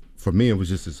so for me it was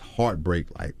just this heartbreak.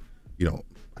 I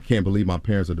can't believe my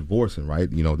parents are divorcing, right?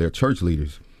 They're church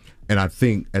leaders, and I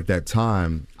think at that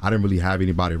time I didn't really have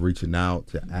anybody reaching out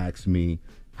to ask me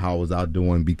how was I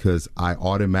doing, because I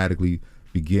automatically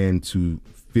began to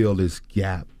feel this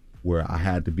gap where I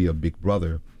had to be a big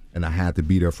brother and I had to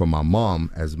be there for my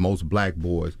mom. As most black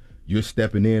boys, you're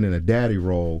stepping in a daddy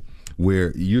role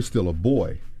where you're still a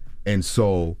boy. And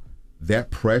so that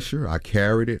pressure, I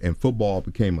carried it, and football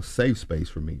became a safe space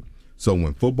for me. So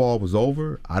when football was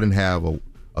over, I didn't have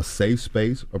a safe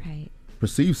space, a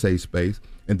perceived safe space.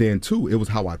 And then two, it was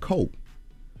how I cope.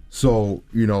 So,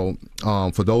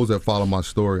 for those that follow my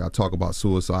story, I talk about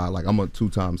suicide. I'm a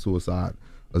 2-time suicide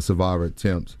survivor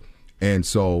attempt. And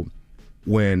so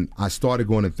when I started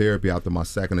going to therapy after my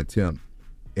second attempt,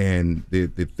 and the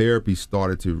therapy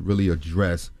started to really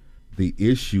address the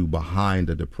issue behind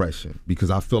the depression,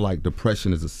 because I feel like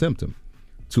depression is a symptom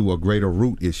to a greater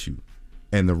root issue.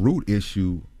 And the root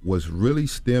issue was really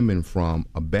stemming from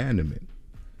abandonment.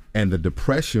 And the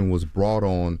depression was brought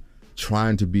on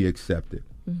trying to be accepted.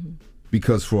 Mm-hmm.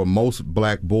 Because for most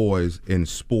black boys in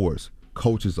sports,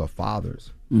 coaches are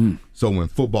fathers. Mm. So when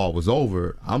football was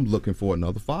over, I'm looking for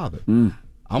another father. Mm.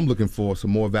 I'm looking for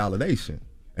some more validation.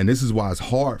 And this is why it's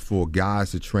hard for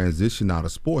guys to transition out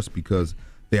of sports, because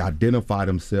they identify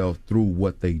themselves through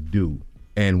what they do.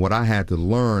 And what I had to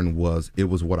learn was, it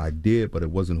was what I did, but it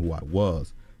wasn't who I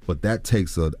was. but that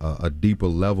takes a deeper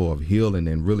level of healing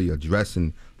and really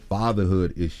addressing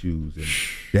fatherhood issues and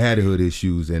daddyhood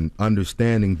issues and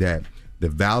understanding that the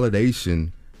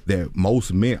validation that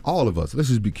most men, all of us, let's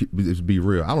just be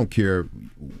real. I don't care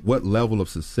what level of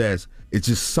success. It's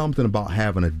just something about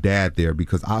having a dad there,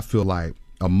 because I feel like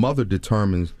a mother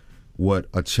determines what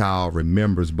a child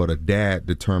remembers, but a dad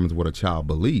determines what a child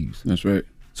believes. That's right.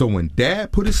 So when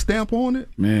dad put his stamp on it,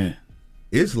 man,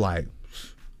 it's like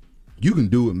you can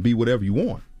do it and be whatever you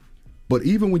want. But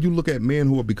even when you look at men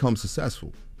who have become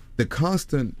successful, the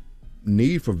constant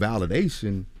need for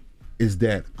validation is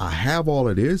that I have all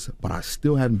of this, but I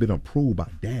still haven't been approved by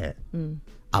dad.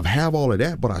 I have all of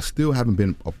that, but I still haven't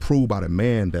been approved by the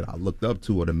man that I looked up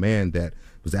to or the man that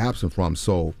was absent from.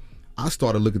 So I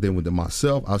started looking at them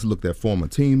myself. I looked at former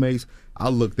teammates. I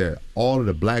looked at all of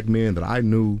the black men that I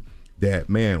knew that,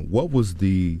 man, what was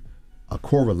a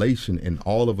correlation in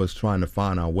all of us trying to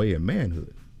find our way in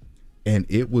manhood? And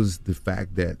it was the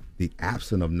fact that the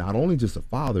absence of not only just a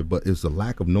father, but it's the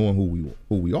lack of knowing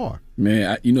who we are.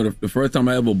 Man, the first time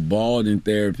I ever bawled in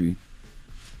therapy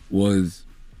was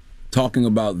talking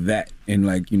about that, and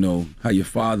how your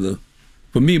father,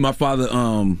 for me, my father,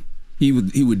 he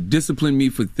would discipline me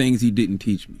for things he didn't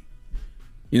teach me.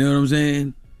 You know what I'm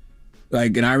saying?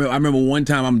 And I remember one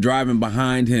time I'm driving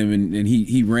behind him and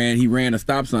he ran a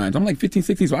stop sign. So I'm like 15,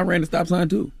 16, so I ran a stop sign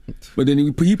too. But then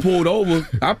he pulled over,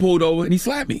 I pulled over, and he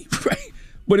slapped me, right?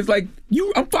 But it's like,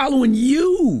 I'm following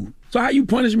you. So how you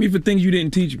punish me for things you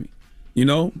didn't teach me?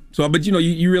 So, but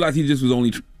you realize he just was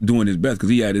only doing his best because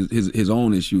he had his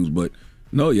own issues. But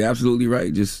no, you're absolutely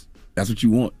right. Just that's what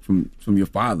you want from your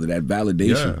father, that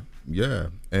validation. Yeah.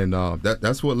 And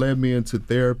that's what led me into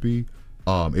therapy.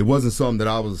 It wasn't something that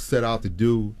I was set out to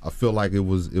do. I feel like it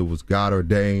was God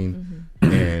ordained.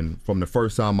 And from the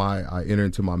first time I entered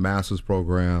into my master's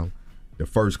program, the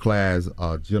first class,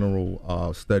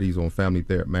 general studies on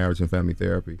marriage and family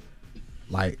therapy,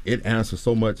 like it answered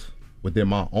so much within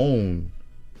my own,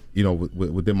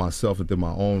 within myself, within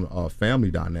my own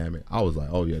family dynamic. I was like,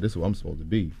 oh yeah, this is what I'm supposed to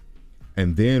be.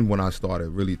 And then when I started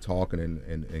really talking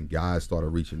and guys started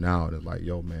reaching out, and like,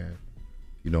 yo, man,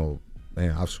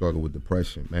 man, I've struggled with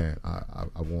depression, man.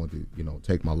 I wanted to,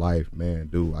 take my life, man,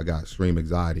 dude. I got extreme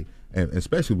anxiety, and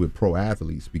especially with pro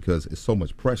athletes, because it's so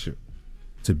much pressure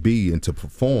to be and to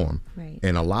perform. Right.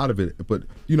 And a lot of it, but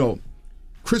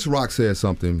Chris Rock said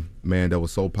something, man, that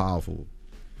was so powerful.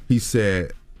 He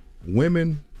said,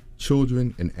 women,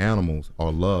 children, and animals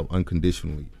are loved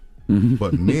unconditionally,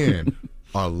 but men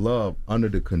are loved under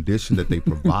the condition that they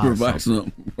provide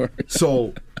something.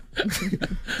 So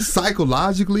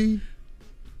psychologically,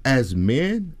 as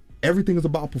men, everything is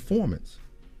about performance.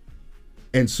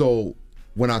 And so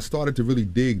when I started to really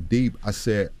dig deep, I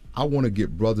said, I want to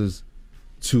get brothers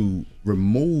to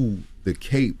remove the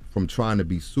cape from trying to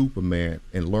be Superman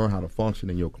and learn how to function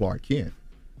in your Clark Kent.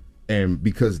 And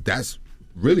because that's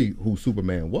really who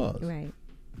Superman was. Right.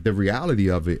 The reality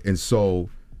of it. And so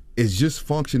it's just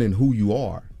functioning who you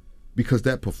are, because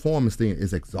that performance thing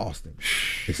is exhausting.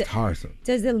 It's tiresome.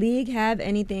 Does the league have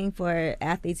anything for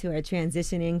athletes who are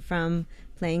transitioning from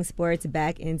playing sports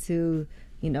back into,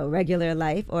 regular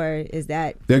life, or is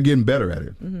that? They're getting better at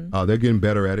it. They're getting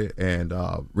better at it. And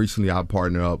recently I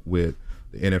partnered up with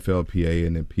the NFLPA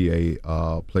and the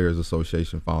PA Players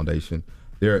Association Foundation.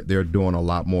 They're doing a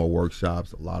lot more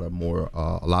workshops, a lot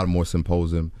more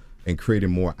symposium, and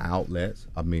creating more outlets.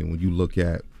 I mean, when you look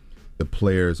at the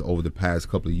players over the past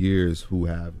couple of years who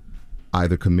have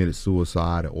either committed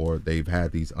suicide or they've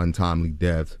had these untimely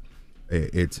deaths,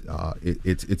 it's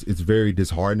very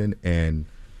disheartening. And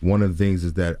one of the things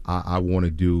is that I want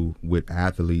to do with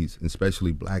athletes,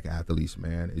 especially black athletes,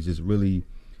 man, is just really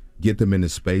get them in the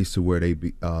space to where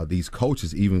these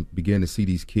coaches even begin to see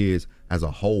these kids as a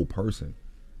whole person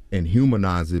and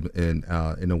humanize it in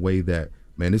a way that,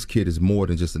 man, this kid is more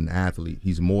than just an athlete.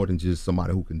 He's more than just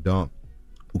somebody who can dunk,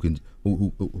 who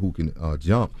can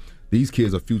jump. These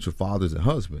kids are future fathers and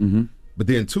husbands. But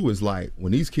then too, it's like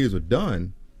when these kids are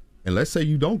done, and let's say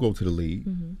you don't go to the league,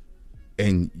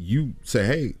 and you say,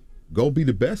 hey, go be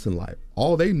the best in life.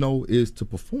 All they know is to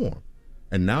perform.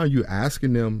 And now you're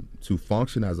asking them to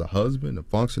function as a husband, to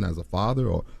function as a father,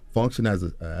 or function as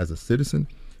a citizen.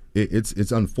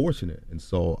 It's unfortunate. And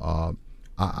so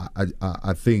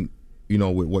I think,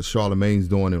 with what Charlamagne's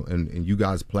doing and you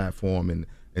guys' platform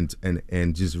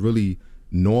and just really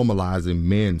normalizing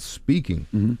men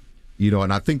speaking,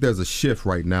 and I think there's a shift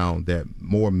right now that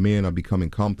more men are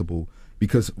becoming comfortable,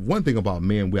 because one thing about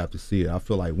men, we have to see it. I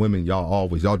feel like women, y'all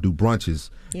do brunches,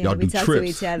 y'all do trips. We talk to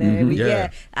each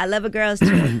other. I love a girl's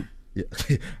trip.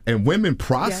 And women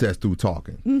process through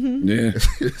talking.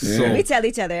 Mm-hmm. So, we tell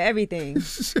each other everything.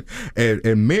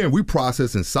 and men, we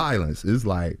process in silence. It's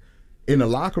like in the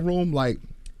locker room, like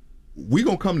we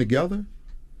gonna come together,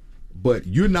 but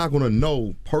you're not gonna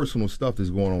know personal stuff that's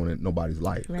going on in nobody's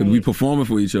life. Because we performing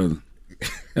for each other.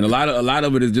 And a lot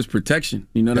of it is just protection.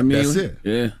 You know what I mean? That's it.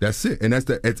 Yeah. That's it. And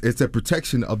it's the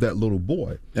protection of that little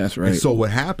boy. That's right. And so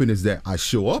what happened is that I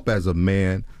show up as a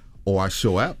man, or I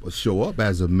show up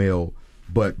as a male,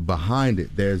 but behind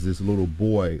it there's this little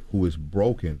boy who is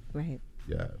broken. Right.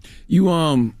 Yeah. You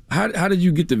how did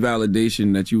you get the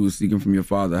validation that you were seeking from your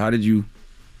father? How did you,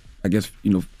 I guess,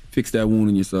 fix that wound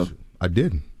in yourself? I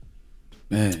didn't.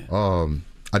 Man.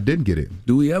 I didn't get it.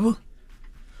 Do we ever?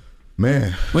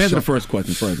 Man. Well, answer the first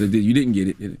question first. You didn't get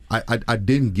it, did it? I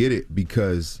didn't get it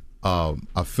because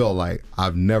I felt like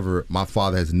my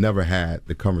father has never had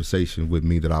the conversation with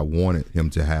me that I wanted him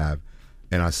to have.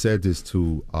 And I said this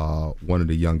to one of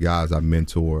the young guys I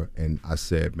mentor, and I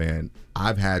said, man,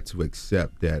 I've had to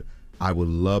accept that I would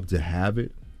love to have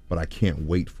it, but I can't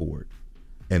wait for it.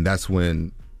 And that's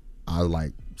when I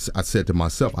said to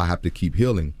myself, I have to keep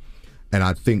healing. And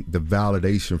I think the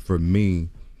validation for me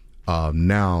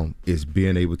now is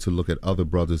being able to look at other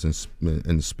brothers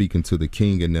and speaking to the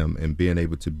king in them and being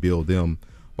able to build them.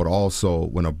 But also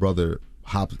when a brother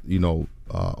hops,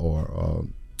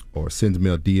 or sends me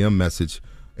a DM message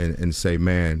and say,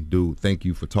 man, dude, thank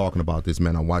you for talking about this,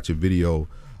 man. I watch a video,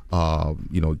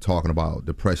 talking about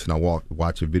depression. I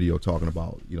watch a video talking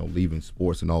about, leaving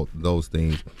sports and all those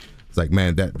things. It's like,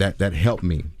 man, that helped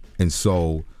me. And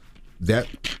so that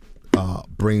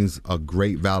brings a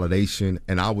great validation.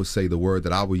 And I would say the word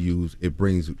that I would use, it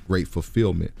brings great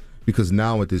fulfillment. Because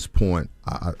now at this point,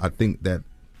 I think that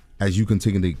as you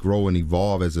continue to grow and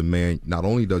evolve as a man, not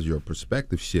only does your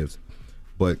perspective shift,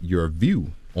 but your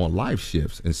view on life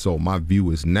shifts. And so my view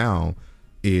is now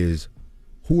is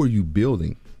who are you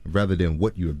building rather than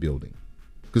what you're building?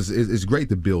 Because it's great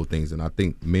to build things, and I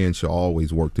think men should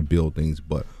always work to build things,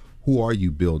 but who are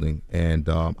you building? And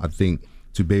I think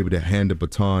to be able to hand the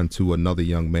baton to another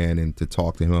young man and to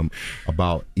talk to him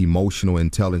about emotional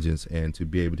intelligence and to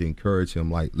be able to encourage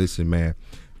him like, listen, man,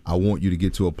 I want you to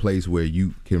get to a place where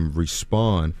you can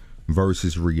respond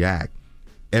versus react.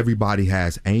 Everybody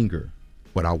has anger,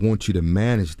 but I want you to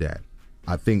manage that.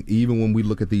 I think even when we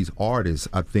look at these artists,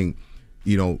 I think,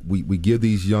 we give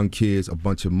these young kids a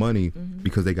bunch of money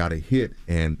because they got a hit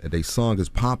and their song is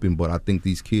popping, but I think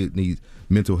these kids need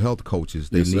mental health coaches.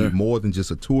 They need more than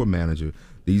just a tour manager.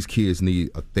 These kids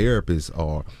need a therapist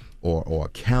or a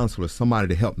counselor, somebody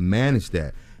to help manage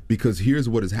that. Because here's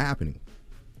what is happening.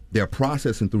 They're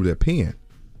processing through their pen.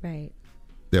 Right.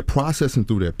 They're processing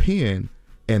through their pen,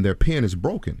 and their pen is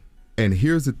broken. And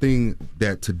here's the thing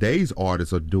that today's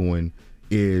artists are doing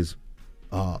is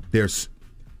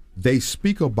they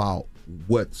speak about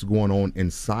what's going on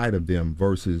inside of them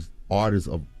versus artists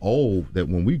of old that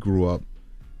when we grew up,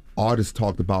 artists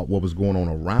talked about what was going on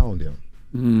around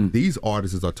them. These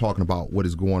artists are talking about what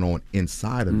is going on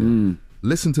inside of them.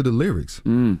 Listen to the lyrics.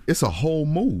 It's a whole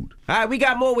mood. All right, we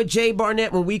got more with Jay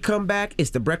Barnett when we come back.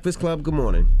 It's the Breakfast Club. Good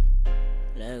morning.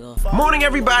 Morning,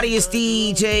 everybody. It's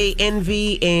DJ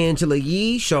Envy, Angela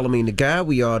Yee, Charlamagne the Guy.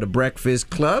 We are the Breakfast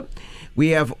Club. We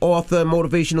have author,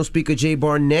 motivational speaker Jay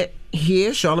Barnett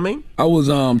here. Charlamagne? I was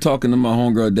talking to my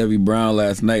homegirl Debbie Brown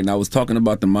last night, and I was talking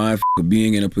about the mind of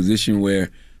being in a position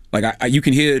where, like, you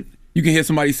can hear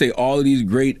somebody say all of these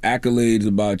great accolades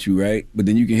about you, right? But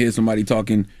then you can hear somebody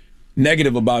talking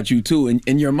negative about you too, and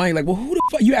in your mind, like, well, who the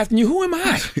fuck? You asking you, who am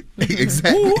I?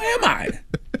 Exactly. Who am I?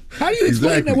 How do you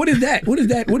explain that? What is that? What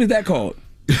is that called?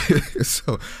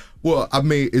 So, well, I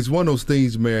mean, it's one of those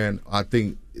things, man. I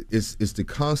think it's the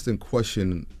constant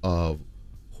question of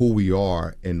who we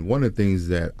are, and one of the things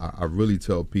that I really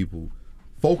tell people: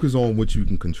 focus on what you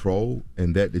can control,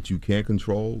 and that you can't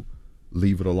control,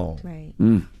 leave it alone. Right.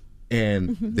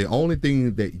 And the only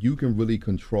thing that you can really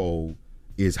control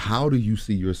is how do you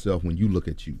see yourself when you look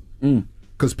at you?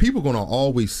 Because people are going to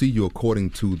always see you according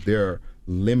to their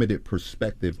limited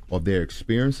perspective of their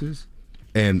experiences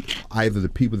and either the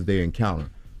people that they encounter.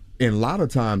 And a lot of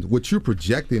times what you're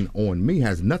projecting on me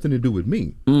has nothing to do with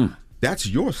me. That's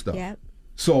your stuff. Yep.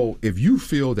 So if you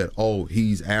feel that, oh,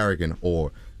 he's arrogant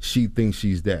or she thinks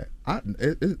she's that,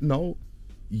 no,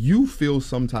 you feel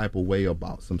some type of way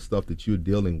about some stuff that you're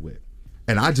dealing with.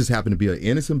 And I just happen to be an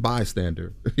innocent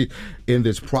bystander in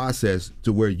this process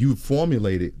to where you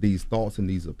formulated these thoughts and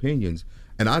these opinions.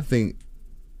 And I think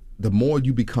the more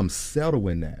you become settled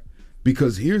in that,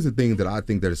 because here's the thing that I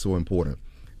think that is so important,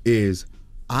 is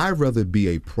I'd rather be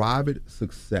a private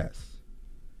success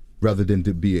rather than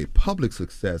to be a public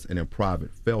success and a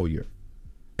private failure.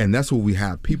 And that's what we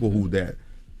have people who that.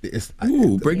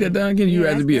 Break that down again. You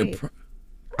rather be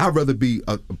I'd rather be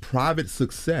a private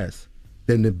success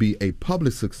than to be a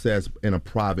public success and a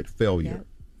private failure.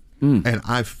 And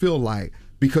I feel like,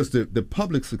 because the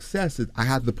public success is, I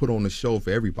have to put on a show for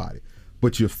everybody,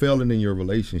 but you're failing in your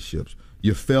relationships.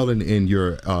 You're failing in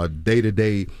your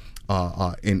day-to-day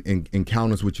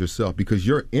encounters with yourself, because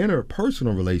your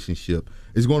interpersonal relationship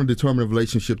is going to determine the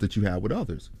relationship that you have with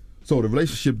others. So the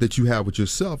relationship that you have with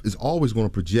yourself is always going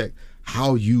to project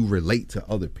how you relate to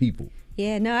other people.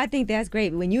 Yeah, no, I think that's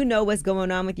great. When you know what's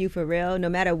going on with you for real, no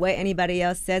matter what anybody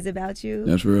else says about you.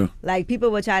 That's real. Like,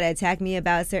 people will try to attack me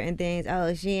about certain things.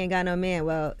 Oh, she ain't got no man.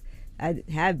 Well, I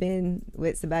have been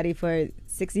with somebody for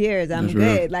 6 years. I'm That's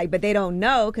good. real. Like, but they don't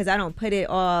know, because I don't put it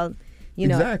all, you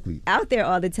know, Exactly. out there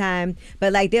all the time.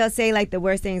 But like, they'll say like the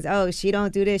worst things. Oh, she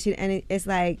don't do this. And it's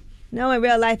like, no, in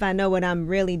real life, I know what I'm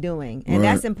really doing. And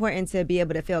that's important, to be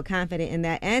able to feel confident in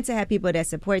that, and to have people that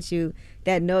support you,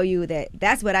 that know you.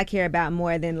 That's what I care about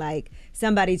more than like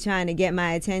somebody trying to get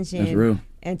my attention. That's real.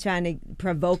 And trying to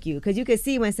provoke you. Because you can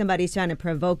see when somebody's trying to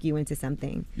provoke you into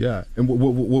something. Yeah, and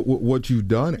what you've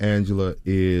done, Angela,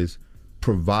 is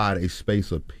provide a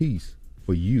space of peace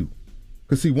for you.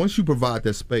 Because see, once you provide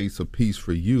that space of peace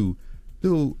for you,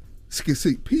 dude,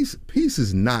 see, peace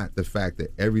is not the fact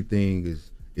that everything is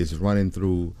running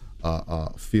through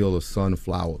a field of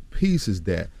sunflower. Peace is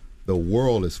that the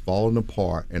world is falling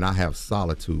apart and I have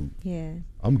solitude. Yeah.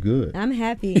 I'm good. I'm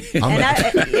happy. And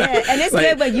it's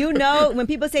good, but you know, when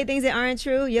people say things that aren't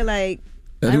true, you're like,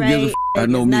 all right, I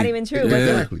know it's me. not even true.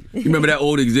 Exactly. You remember that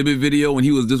old exhibit video when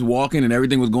he was just walking and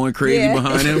everything was going crazy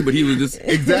behind him, but he was just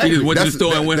he just went to the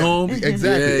store and went home.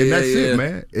 Exactly, and that's it,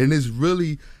 man. And it's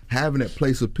really having that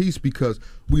place of peace, because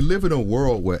we live in a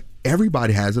world where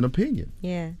everybody has an opinion.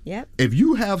 Yeah. Yep. If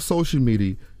you have social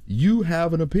media, you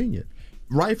have an opinion,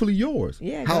 rightfully yours.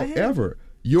 Yeah. Go ahead. However,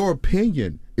 your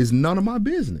opinion is none of my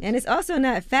business. And it's also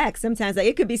not fact. Sometimes, like,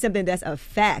 it could be something that's a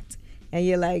fact, and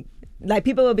you're like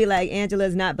people will be like,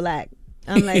 Angela's not black.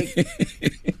 I'm like,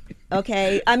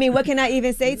 okay. I mean, what can I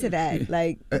even say to that?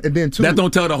 Like, and then too, that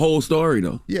don't tell the whole story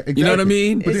though. Yeah, exactly. You know what I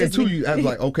mean? But then too, you ask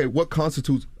like, okay, what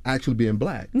constitutes actually being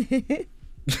black?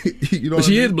 You know, but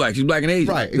she is black. She's black and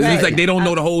Asian. Right. It's like they don't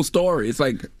know the whole story. It's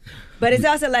like. But it's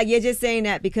also like, you're just saying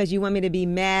that because you want me to be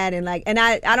mad, and like, and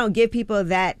I don't give people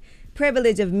that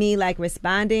privilege of me like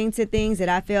responding to things that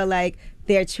I feel like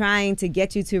they're trying to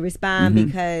get you to respond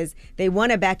because they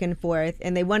want a back and forth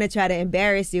and they want to try to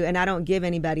embarrass you, and I don't give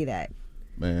anybody that.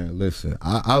 Man, listen,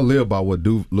 I live by what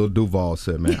Lil Duval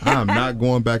said, man. I'm not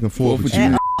going back and forth with you.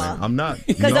 Man. I'm not.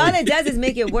 Because all it does is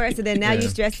make it worse, and then now you're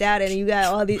stressed out and you got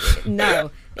all these.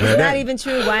 No, it's not even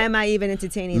true. Why am I even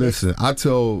entertaining this? Listen, I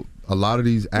tell a lot of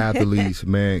these athletes,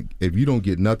 man, if you don't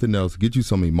get nothing else, get you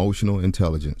some emotional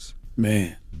intelligence.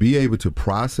 Man. Be able to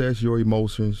process your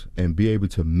emotions and be able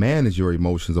to manage your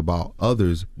emotions about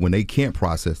others when they can't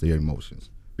process their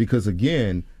emotions. Because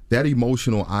again, that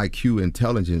emotional IQ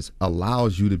intelligence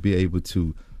allows you to be able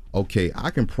to, okay,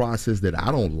 I can process that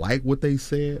I don't like what they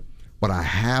said, but I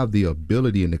have the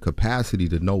ability and the capacity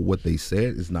to know what they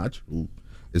said is not true.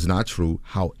 It's not true.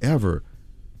 However,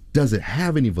 does it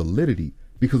have any validity?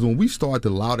 Because when we start to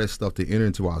allow that stuff to enter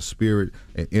into our spirit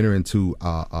and enter into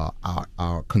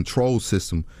our control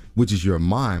system, which is your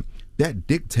mind, that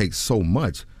dictates so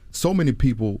much. So many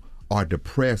people are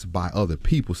depressed by other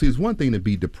people. See, it's one thing to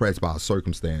be depressed by a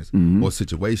circumstance or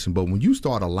situation, but when you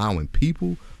start allowing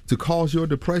people to cause your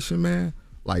depression, man,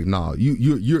 like, nah,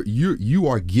 you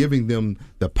are giving them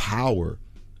the power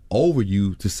over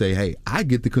you to say, hey, I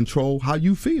get to control how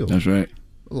you feel. That's right.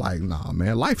 Like, nah,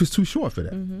 man, life is too short for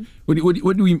that. What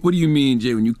do you mean,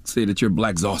 Jay, when you say that you're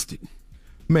black exhausted?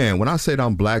 Man, when I say that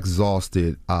I'm black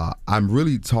exhausted, I'm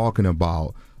really talking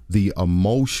about the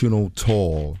emotional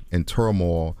toll and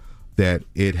turmoil that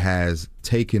it has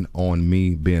taken on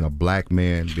me, being a black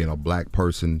man, being a black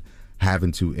person,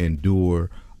 having to endure,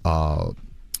 avert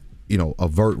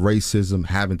racism,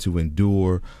 having to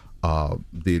endure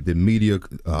the media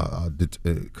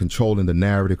controlling the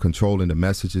narrative, controlling the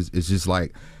messages. It's just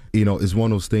like, it's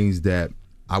one of those things that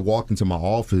I walked into my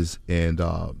office and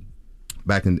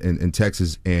back in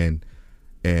Texas, and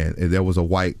there was a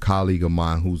white colleague of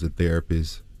mine who's a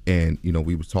therapist, and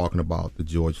we was talking about the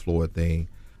George Floyd thing,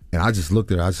 and I just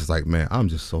looked at her. I was just like, man, I'm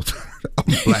just so tired.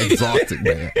 I'm black exhausted,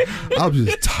 man. I'm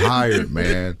just tired,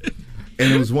 man.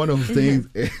 And it was one of those things.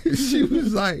 She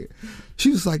was like,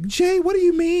 Jay, what do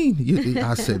you mean?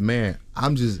 I said, man,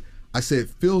 I said, it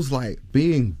feels like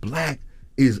being black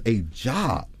is a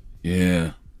job.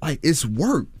 Yeah. Like, it's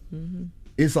work.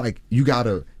 It's like you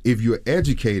gotta if you're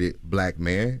educated black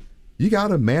man, you got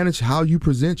to manage how you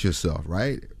present yourself,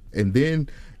 right? And then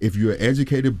if you're an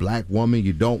educated black woman,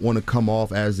 you don't want to come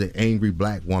off as an angry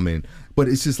black woman. But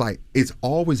it's just like, it's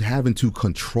always having to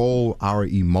control our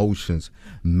emotions,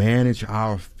 manage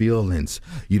our feelings,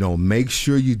 make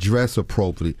sure you dress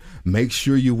appropriately, make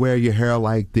sure you wear your hair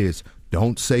like this.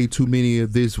 Don't say too many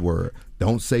of this word.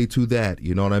 Don't say to that.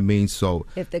 You know what I mean? So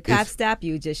if the cops stop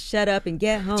you, just shut up and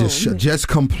get home. Just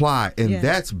comply. And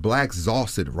that's black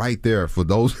exhausted right there for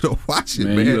those who are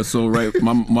watching, man. You're so right.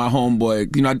 My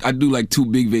homeboy, I do like 2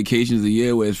 big vacations a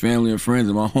year with his family and friends,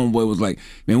 and my homeboy was like,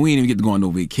 man, we didn't even get to go on no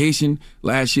vacation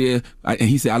last year. And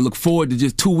he said, I look forward to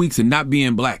just 2 weeks of not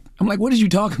being black. I'm like, what is you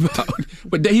talking about?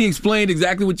 But then he explained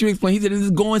exactly what you explained. He said, it's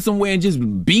going somewhere and just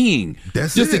being.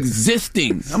 That's just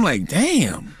existing. I'm like,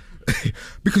 damn.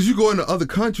 Because you go into other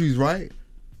countries, right?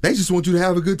 They just want you to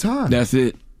have a good time. That's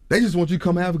it. They just want you to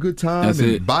come have a good time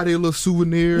and buy their little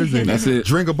souvenirs and that's it.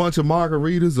 Drink a bunch of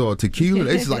margaritas or tequila.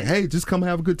 They just like, hey, just come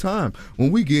have a good time.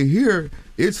 When we get here,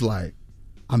 it's like,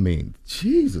 I mean,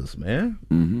 Jesus, man.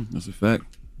 Mm-hmm. That's a fact.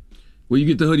 Where you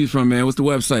get the hoodies from, man? What's the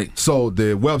website? So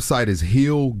the website is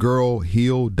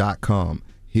healgirlheal.com.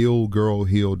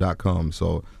 Healgirlheal.com.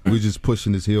 So we're just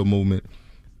pushing this heal movement.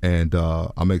 And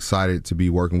I'm excited to be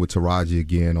working with Taraji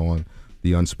again on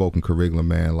the unspoken curriculum,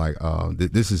 man. Like,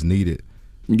 this is needed.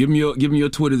 Give me your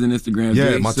Twitters and Instagrams.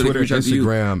 Yeah, my Twitter and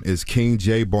Instagram is King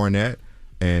J Barnett,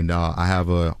 and I have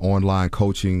a online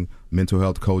coaching, mental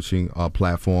health coaching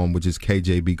platform, which is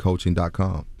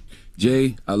kjbcoaching.com.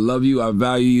 Jay, I love you. I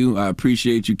value you. I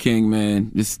appreciate you, King,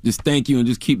 man. Just thank you and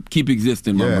just keep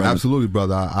existing, my brother. Yeah, absolutely,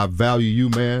 brother. I value you,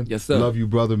 man. Yes, sir. Love you,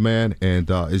 brother, man. And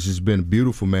it's just been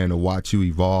beautiful, man, to watch you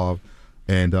evolve.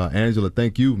 And Angela,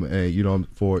 thank you, man,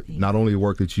 for not only the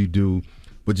work that you do,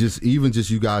 but just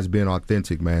you guys being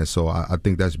authentic, man. So I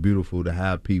think that's beautiful to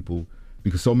have people,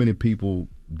 because so many people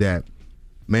that,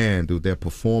 man, dude, they're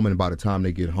performing, by the time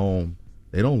they get home,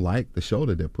 they don't like the show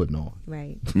that they're putting on.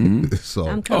 Right. Mm-hmm. So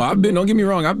I've been. Don't get me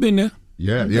wrong. I've been there.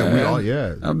 Yeah, we all.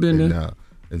 Yeah, I've been there.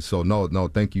 And so no.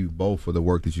 Thank you both for the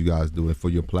work that you guys do and for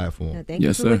your platform. No, thank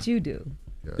you for what you do.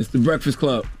 Yeah. It's the Breakfast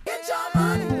Club. Get your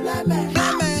money, black man.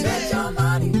 Get your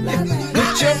money,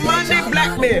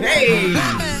 black man. Hey.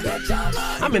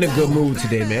 I'm in a good mood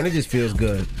today, man. It just feels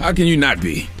good. How can you not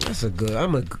be? That's man.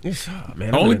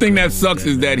 The only thing that sucks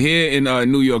is that here in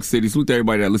New York City, salute to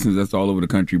everybody that listens to us all over the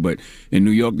country, but in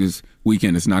New York this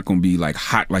weekend, it's not going to be like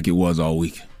hot like it was all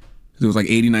week. It was like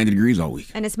 80, 90 degrees all week.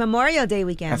 And it's Memorial Day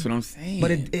weekend. That's what I'm saying. But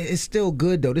it's still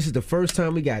good, though. This is the first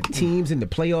time we got teams in the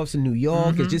playoffs in New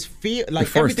York. Mm-hmm. It just feels like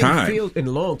the first everything time. feels in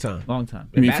a long time.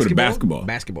 You mean for the basketball?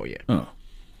 Basketball, yeah. Oh.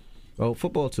 Well,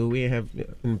 football, too. We ain't have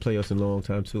in the playoffs in a long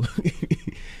time, too.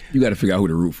 You got to figure out who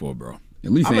to root for, bro.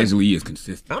 At least Angela Yee is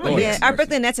consistent. Our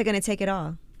Brooklyn Nets are going to take it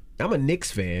all. I'm a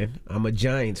Knicks fan. I'm a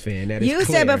Giants fan. That is you clear.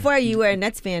 said before you were a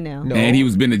Nets fan now. No, and he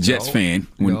was been a Jets fan.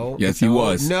 Yes, he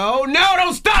was. No,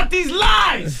 don't stop these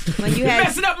lies. When you You're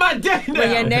messing up my day now.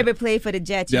 When your neighbor played for the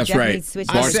Jets, you That's definitely right.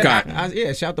 switched. Bart Scott.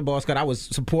 Shout out to Bart Scott. I was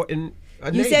supporting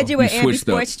a You neighbor. said you were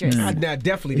anti-sportstress. I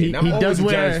definitely did. I'm He always does a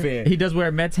wear Giants fan. he does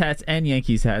wear Mets hats and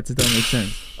Yankees hats. It don't make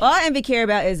sense. All Envy care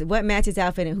about is what matches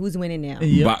outfit and who's winning now.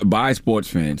 Buy sports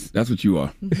fans. That's what you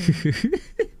are.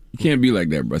 You can't be like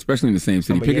that, bro. Especially in the same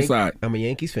city. Pick a side. I'm a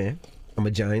Yankees fan. I'm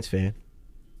a Giants fan.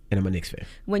 And I'm a Knicks fan.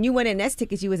 When you wanted Nets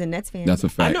tickets, you was a Nets fan. That's a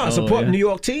fact. I know I support New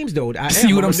York teams, though.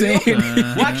 See what I'm saying?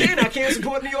 Why can't I can't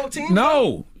support New York teams?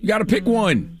 No, you got to pick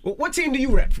one. What team do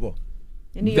you rep for?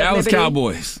 Dallas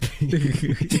Cowboys. I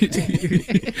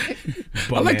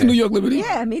like the New York Liberty.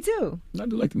 Yeah, me too. I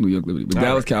do like the New York Liberty, but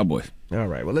Dallas Cowboys. All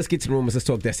right, well, let's get to the rumors. Let's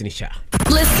talk Destiny Child.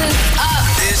 Listen up.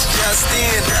 It's just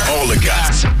in. All the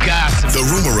gossip. The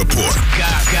Rumor Report.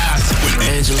 Gossip. With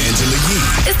Angela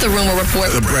Yee. It's the Rumor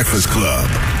Report. The Breakfast Club.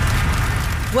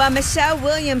 Well, Michelle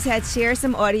Williams had shared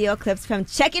some audio clips from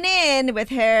checking in with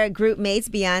her group mates,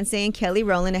 Beyonce and Kelly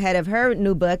Rowland, ahead of her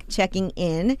new book, Checking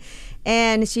In.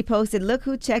 And she posted, "Look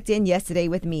who checked in yesterday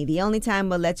with me. The only time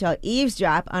we'll let y'all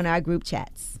eavesdrop on our group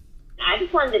chats." I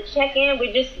just wanted to check in.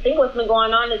 We just think what's been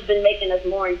going on has been making us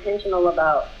more intentional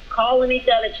about calling each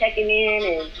other, checking in,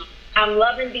 and I'm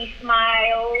loving these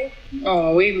smiles.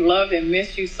 Oh, we love and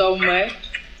miss you so much.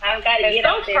 I've got to get so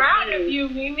out there proud too. of you,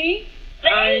 Mimi.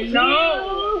 Thank I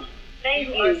know. you. Thank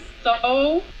you. You are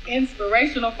so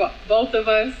inspirational for both of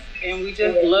us, and we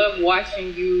just love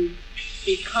watching you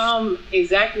become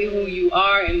exactly who you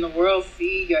are in the world,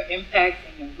 see your impact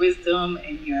and your wisdom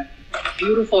and your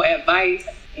beautiful advice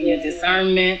and your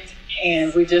discernment,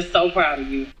 and we're just so proud of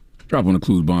you. Drop on the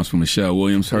clues bombs from Michelle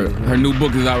Williams. Her new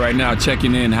book is out right now,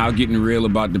 Checking In, How Getting Real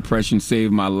About Depression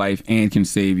Saved My Life and Can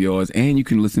Save Yours. And you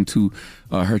can listen to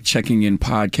her Checking In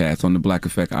podcast on the Black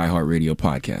Effect iHeartRadio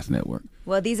podcast network.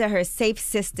 Well, these are her safe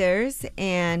sisters,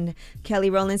 and Kelly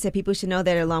Rowland said people should know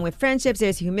that along with friendships,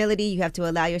 there's humility. You have to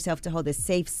allow yourself to hold a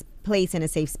safe place and a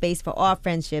safe space for all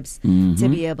friendships to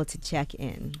be able to check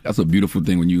in. That's a beautiful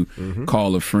thing when you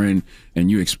call a friend and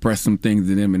you express some things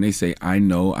to them and they say, I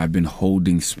know I've been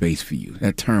holding space for you.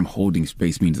 That term holding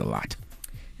space means a lot.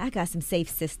 I got some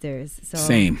safe sisters. So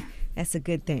Same. That's a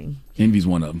good thing. Envy's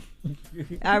one of them.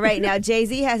 All right, now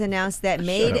Jay-Z has announced that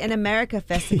Made in America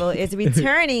Festival is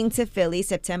returning to Philly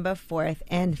September 4th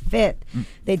and 5th.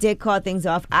 They did call things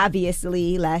off,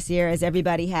 obviously, last year, as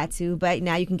everybody had to, but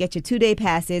now you can get your 2-day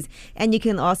passes, and you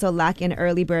can also lock in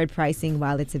early bird pricing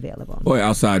while it's available. Boy,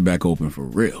 outside back open for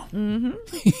real.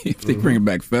 If they bring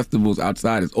back festivals,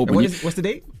 outside is open. What's the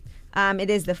date? It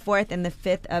is the 4th and the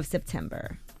 5th of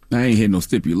September. I ain't hitting no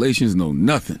stipulations, no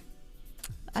nothing.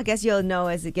 I guess you'll know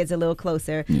as it gets a little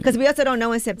closer. Because we also don't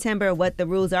know in September what the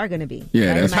rules are going to be.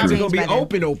 Yeah, that's probably going to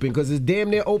be open because it's damn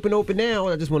near open now.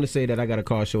 I just want to say that I got a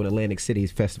car show in Atlantic City's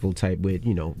festival type with,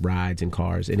 rides and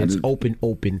cars. And it's open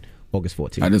August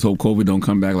 14th. I just hope COVID don't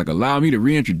come back. Allow me to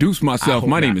reintroduce myself.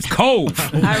 My name is Cove.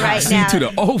 All right, now. C to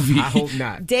the OV. I hope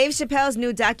not. Dave Chappelle's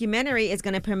new documentary is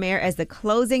going to premiere as the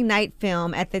closing night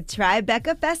film at the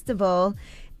Tribeca Festival.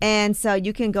 And so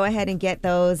you can go ahead and get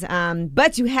those,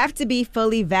 but you have to be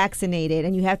fully vaccinated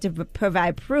and you have to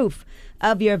provide proof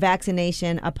of your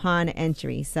vaccination upon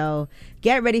entry. So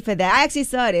get ready for that. I actually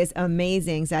saw it. It's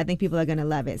amazing. So I think people are going to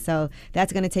love it. So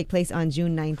that's going to take place on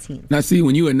June 19th. Now, see,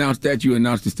 when you announced that, you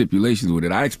announced the stipulations with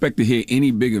it. I expect to hear any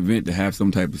big event to have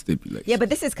some type of stipulation. Yeah, but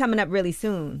this is coming up really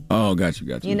soon. Oh, got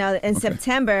you. In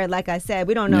September, like I said,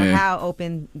 we don't know how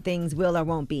open things will or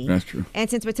won't be. That's true.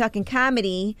 And since we're talking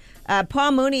comedy,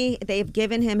 Paul Mooney, they've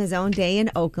given him his own day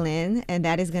in Oakland, and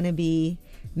that is going to be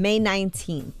May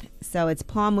 19th. So it's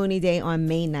Paul Mooney Day on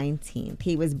May 19th.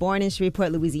 He was born in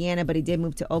Shreveport, Louisiana, but he did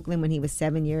move to Oakland when he was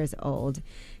 7 years old.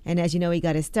 And as you know, he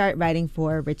got his start writing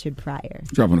for Richard Pryor.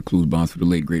 Dropping the clues bombs for the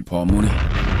late, great Paul Mooney.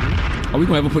 Are we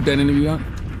going to ever put that interview out?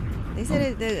 They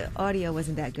said the audio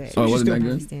wasn't that good. Oh, it wasn't that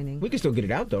good? We can still get it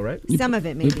out, though, right? Some of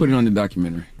it, maybe. We put it on the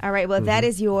documentary. All right, well, that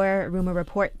is your rumor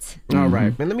report. All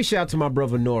right. And let me shout out to my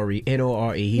brother Nori,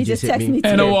 N-O-R-E. He just texted me too.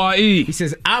 N-O-R-E. He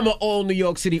says, I'm an all New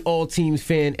York City, all teams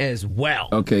fan as well.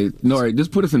 Okay, Nori,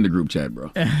 just put us in the group chat, bro.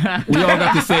 We all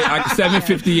got to say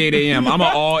 7:58 a.m. I'm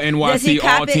an all NYC,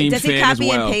 all teams fan as well. Does he copy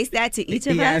and paste that to each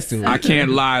of us? I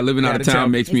can't lie. Living out of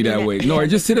town makes me that way. Nori,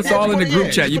 just hit us all in the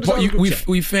group chat.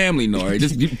 We family, Nori.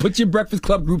 Just put your Breakfast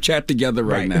Club group chat together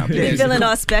right now. You're feeling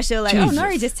all special, like, Jesus.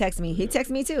 Nori just texted me. He texted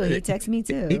me too. He texted me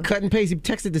too. He cut and paste. He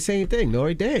texted the same thing,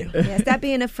 Nori. Damn. Yeah, stop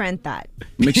being a friend thought.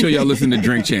 Make sure y'all listen to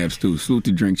Drink Champs too. Salute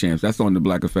to Drink Champs. That's on the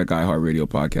Black Effect iHeartRadio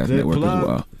podcast network as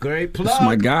well. Great plug. That's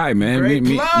my guy, man.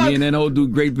 Me and N.O. do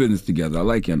great business together. I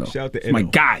like N.O. Shout out to It's my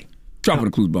guy. Dropping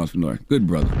the clues bombs for Nori. Good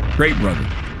brother. Great brother.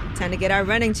 Time to get our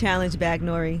running challenge back,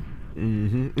 Nori.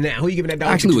 Now, who you giving that dog?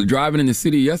 I actually was driving in the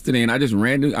city yesterday and I just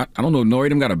ran. I don't know, Nori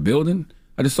them got a building.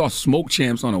 I just saw Smoke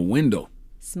Champs on a window.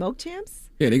 Smoke Champs?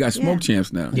 Yeah, they got Smoke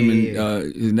Champs now. Him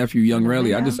and his nephew, Young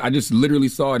Relly. I just literally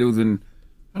saw it. It was in,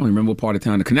 I don't remember what part of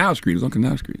town. The Canal Street. It was on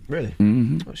Canal Street. Really?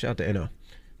 Oh, shout out to N.O. All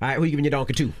right, who you giving your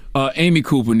donkey to? Amy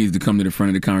Cooper needs to come to the front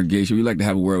of the congregation. We'd like to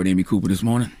have a word with Amy Cooper this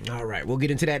morning. All right, we'll get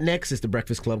into that next. It's The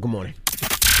Breakfast Club. Good morning.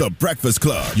 The Breakfast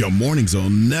Club. Your mornings will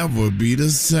never be the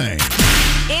same.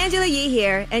 Angela Yee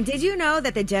here, and did you know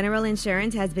that the General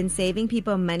Insurance has been saving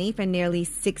people money for nearly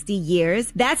 60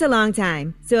 years? That's a long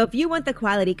time. So if you want the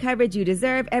quality coverage you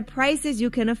deserve at prices you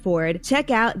can afford,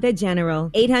 check out The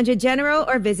General. 800-GENERAL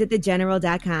or visit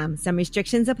thegeneral.com. Some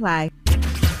restrictions apply.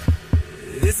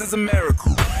 This is a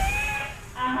miracle.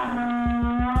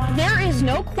 There is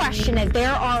no question that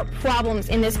there are problems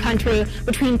in this country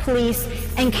between police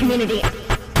and community.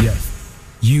 Yes,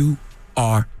 you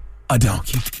are a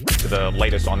donkey. The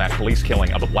latest on that police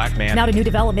killing of a black man. Now to new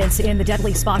developments in the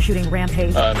deadly spa shooting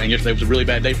rampage. And yesterday was a really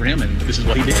bad day for him, and this is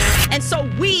what he did. And so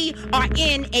we are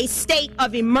in a state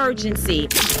of emergency.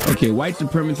 Okay, white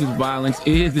supremacist violence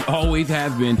is and always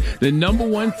has been the number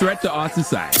one threat to our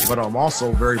society. But I'm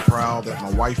also very proud that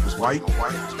my wife is white.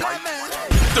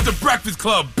 The Breakfast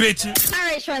Club, bitches. All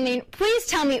right, Charlene, please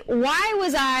tell me, why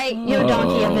was I your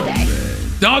donkey of the day?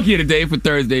 Donkey of the day for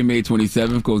Thursday, May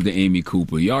 27th goes to Amy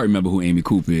Cooper. Y'all remember who Amy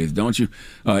Cooper is, don't you?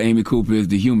 Amy Cooper is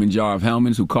the human jar of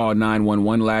Hellmann's who called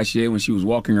 911 last year when she was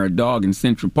walking her dog in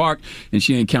Central Park and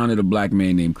she encountered a black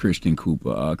man named Christian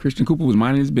Cooper. Christian Cooper was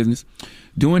minding his business,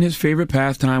 doing his favorite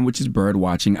pastime, which is bird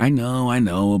watching. I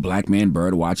know, a black man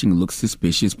bird watching looks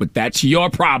suspicious, but that's your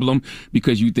problem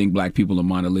because you think black people are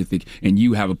monolithic and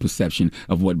you have a perception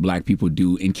of what black people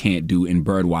do and can't do, and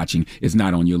bird watching is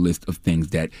not on your list of things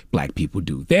that black people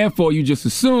do. Therefore, you just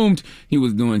assumed he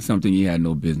was doing something he had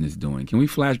no business doing. Can we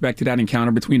flash back to that encounter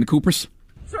between the Coopers?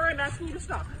 Sir, I'm asking you to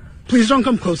stop. Please don't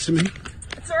come close to me.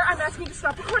 Sir, I'm asking you to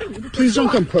stop recording me. Please don't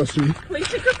come close to me. Please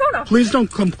take your phone off. Please don't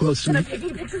come close to And me. I'm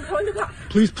taking pictures and calling the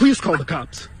cops. Please call the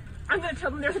cops. I'm going to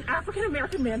tell them there's an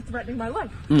African-American man threatening my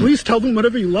life. Please tell them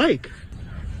whatever you like.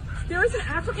 There is an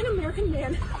African-American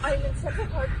man. I am in Central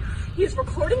Park. He is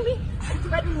recording me and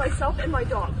threatening myself and my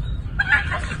dog.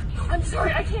 I'm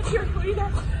sorry, I can't hear you either.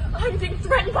 I'm being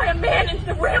threatened by a man in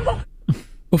the ramble.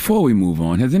 Before we move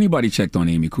on, has anybody checked on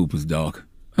Amy Cooper's dog?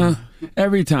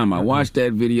 Every time I watch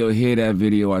that video, hear that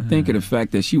video, I think of the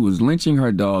fact that she was lynching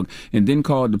her dog and then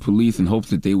called the police in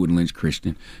hopes that they would lynch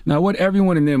Christian. Now, what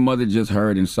everyone and their mother just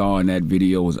heard and saw in that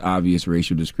video was obvious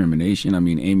racial discrimination. I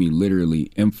mean, Amy literally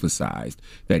emphasized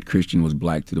that Christian was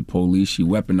black to the police. She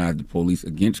weaponized the police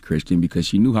against Christian because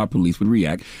she knew how police would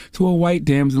react to a white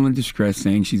damsel in distress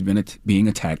saying she's been being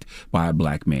attacked by a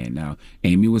black man. Now,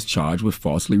 Amy was charged with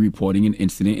falsely reporting an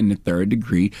incident in the 3rd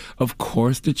degree. Of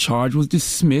course, the charge was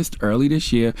dismissed early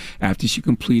this year after she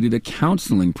completed a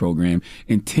counseling program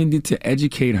intended to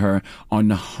educate her on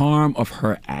the harm of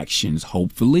her actions.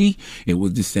 Hopefully, it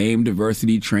was the same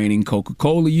diversity training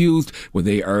Coca-Cola used where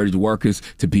they urged workers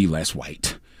to be less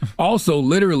white. Also,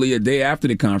 literally a day after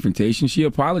the confrontation, she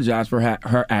apologized for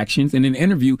her actions in an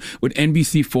interview with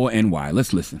NBC4NY.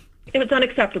 Let's listen. It's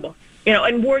unacceptable.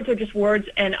 And words are just words,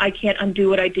 and I can't undo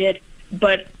what I did,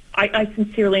 but I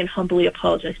sincerely and humbly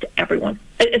apologize to everyone,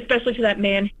 especially to that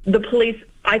man. The police,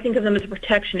 I think of them as a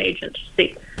protection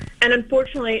agency. And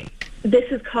unfortunately, this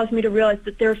has caused me to realize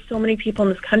that there are so many people in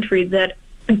this country that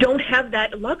don't have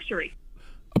that luxury.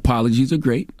 Apologies are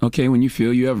great. Okay, when you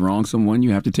feel you have wronged someone,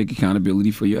 you have to take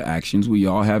accountability for your actions. We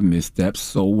all have missteps.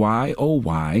 So why, oh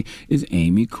why, is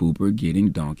Amy Cooper getting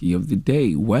Donkey of the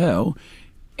Day? Well,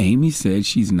 Amy said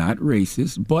she's not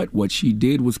racist, but what she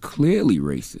did was clearly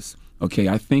racist. Okay,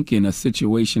 I think in a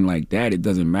situation like that, it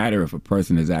doesn't matter if a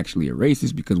person is actually a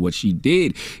racist because what she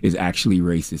did is actually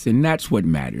racist, and that's what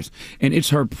matters. And it's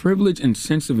her privilege and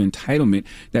sense of entitlement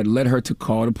that led her to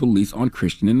call the police on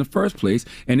Christian in the first place,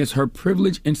 and it's her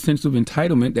privilege and sense of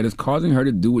entitlement that is causing her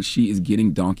to do what she is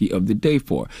getting Donkey of the Day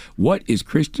for. What is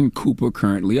Christian Cooper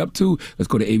currently up to? Let's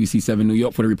go to ABC7 New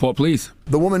York for the report, please.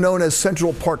 The woman known as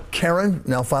Central Park Karen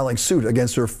now filing suit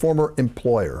against her former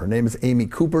employer. Her name is Amy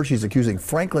Cooper. She's accusing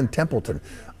Franklin Templeton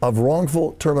of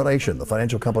wrongful termination. The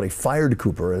financial company fired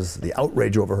Cooper as the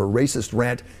outrage over her racist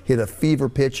rant hit a fever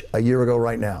pitch a year ago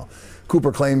right now.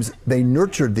 Cooper claims they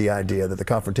nurtured the idea that the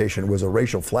confrontation was a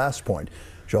racial flashpoint.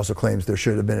 She also claims there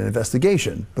should have been an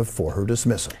investigation before her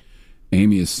dismissal.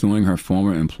 Amy is suing her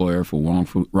former employer for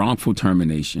wrongful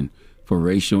termination for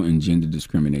racial and gender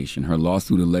discrimination. Her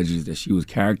lawsuit alleges that she was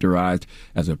characterized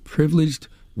as a privileged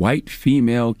white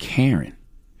female Karen.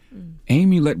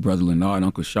 Amy, let Brother Leonard and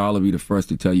Uncle Charlotte be the first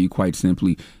to tell you quite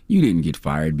simply, you didn't get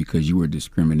fired because you were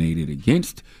discriminated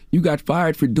against. You got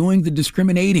fired for doing the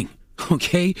discriminating,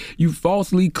 okay? You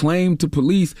falsely claimed to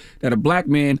police that a black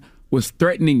man was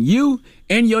threatening you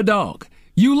and your dog.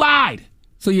 You lied,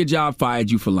 so your job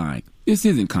fired you for lying. This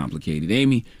isn't complicated,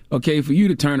 Amy. Okay, for you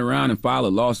to turn around and file a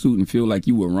lawsuit and feel like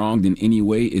you were wronged in any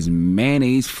way is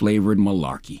mayonnaise-flavored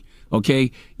malarkey.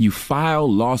 Okay, you file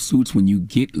lawsuits when you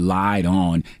get lied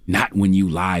on, not when you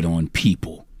lied on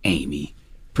people, Amy.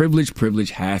 Privilege,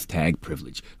 privilege, hashtag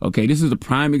privilege. Okay, this is a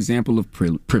prime example of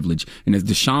privilege. And as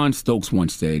Deshaun Stokes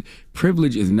once said,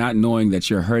 privilege is not knowing that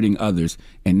you're hurting others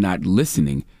and not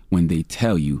listening when they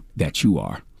tell you that you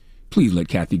are. Please let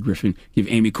Kathy Griffin give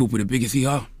Amy Cooper the biggest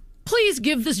hee-haw. Please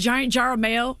give this giant jar of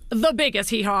mayo the biggest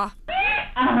hee-haw.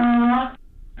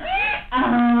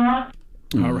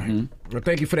 All right. Well,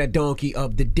 thank you for that Donkey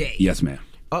of the Day. Yes, ma'am.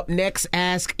 Up next,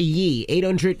 Ask Yee.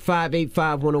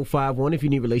 800-585-1051. If you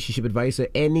need relationship advice or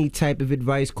any type of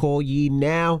advice, call Yee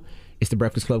now. It's The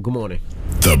Breakfast Club. Good morning.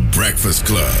 The Breakfast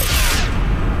Club.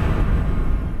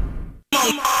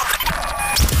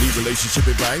 Need relationship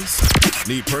advice?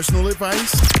 Need personal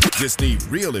advice? Just need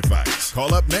real advice.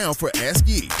 Call up now for Ask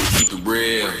Yee. Keep it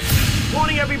real.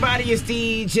 Morning, everybody. It's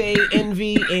DJ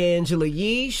Envy, Angela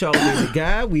Yee, Charlamagne the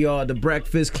Guy. We are The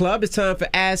Breakfast Club. It's time for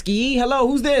Ask Yee. Hello,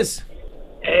 who's this?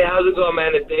 Hey, how's it going,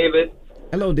 man? It's David.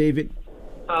 Hello, David.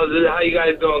 How you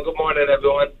guys doing? Good morning,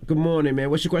 everyone. Good morning, man.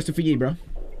 What's your question for you, bro?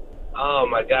 Oh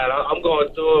my God, I'm going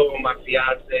through it with my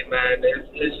fiance, man.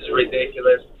 This is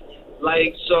ridiculous.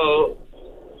 Like, so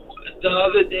the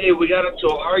other day we got into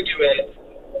an argument,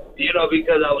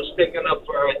 because I was sticking up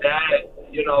for her dad.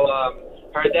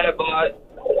 Her dad bought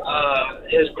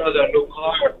his brother a new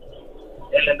car,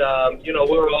 and we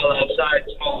were all outside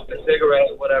smoking a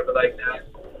cigarette or whatever like that.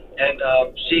 And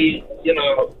she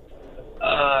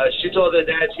told her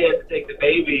dad she had to take the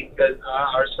baby because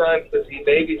our son, because he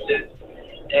babysits.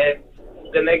 And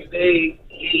the next day,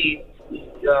 he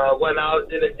went out,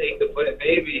 didn't take the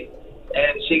baby,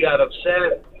 and she got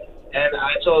upset. And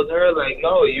I told her, like,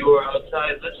 no, you were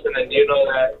outside listening. You know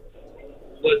that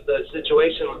what the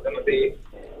situation was going to be.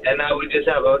 And now we just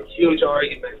have a huge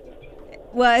argument.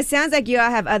 Well, it sounds like you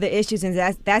all have other issues, and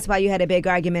that's why you had a big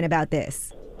argument about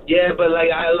this. Yeah, but,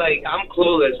 I'm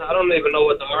clueless. I don't even know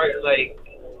what to argue,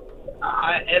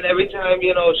 and every time,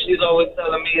 she's always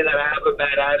telling me that I have a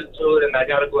bad attitude and I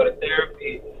got to go to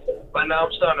therapy. But now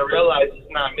I'm starting to realize it's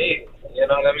not me. You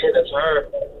know what I mean? It's her.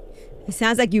 It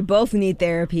sounds like you both need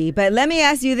therapy. But let me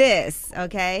ask you this,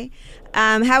 okay?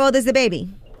 How old is the baby?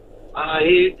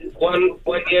 He's 1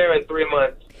 year and 3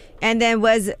 months. And then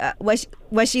was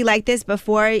she like this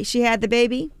before she had the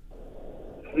baby?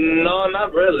 No,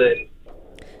 not really.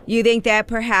 You think that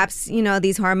perhaps,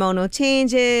 these hormonal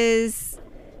changes,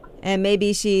 and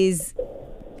maybe she's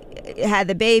had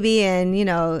the baby, and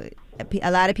a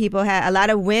lot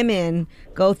of women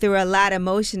go through a lot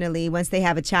emotionally once they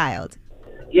have a child.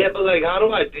 Yeah, but how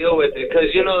do I deal with it? Because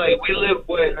we live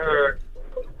with her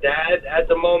dad at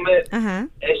the moment, and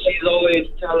she's always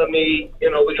telling me,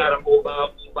 we gotta move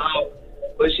out.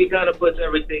 But she kind of puts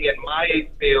everything in my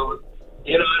field.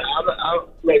 I'm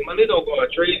money don't grow on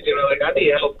trees. I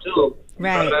need help too.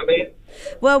 Right. You know what I mean?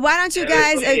 Well, why don't you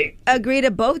guys agree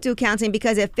to both do counseling,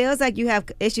 because it feels like you have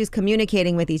issues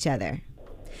communicating with each other.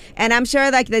 And I'm sure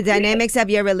the dynamics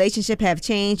of your relationship have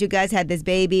changed. You guys had this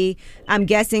baby. I'm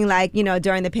guessing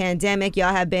during the pandemic,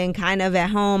 y'all have been kind of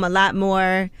at home a lot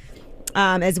more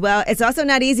as well. It's also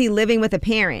not easy living with a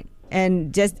parent,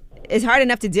 and it's hard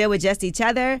enough to deal with just each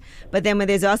other. But then when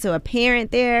there's also a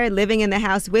parent there living in the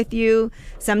house with you,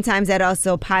 sometimes that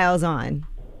also piles on.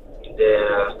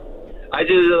 Yeah. I'm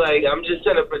just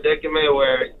in a predicament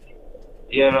where,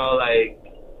 and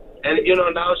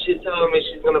now she's telling me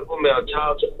she's going to put me on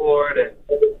child support, and,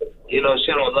 she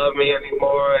don't love me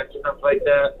anymore and stuff like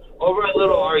that over a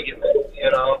little argument,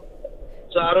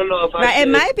 So I don't know if It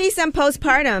might be some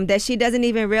postpartum that she doesn't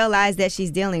even realize that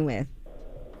she's dealing with.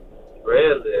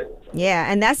 Really?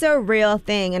 Yeah, and that's a real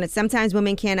thing, and sometimes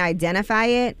women can't identify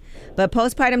it, but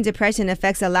postpartum depression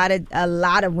affects a lot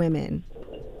of women.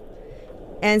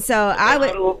 And so I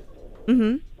would.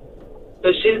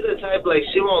 But she's the type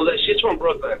she won't. She's from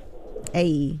Brooklyn.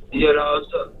 Hey.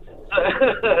 So.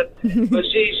 But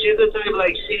she's the type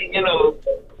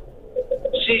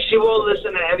she won't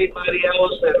listen to anybody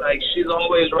else, and she's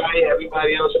always right.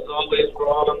 Everybody else is always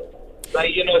wrong.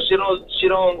 She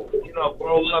don't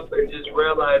grow up and just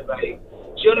realize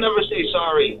she'll never say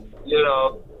sorry.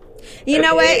 You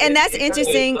know what? And that's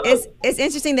interesting. It's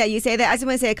interesting that you say that. I just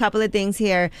want to say a couple of things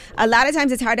here. A lot of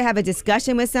times it's hard to have a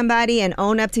discussion with somebody and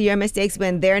own up to your mistakes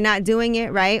when they're not doing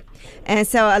it, right? And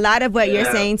so a lot of what you're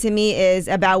saying to me is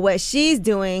about what she's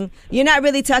doing. You're not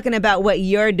really talking about what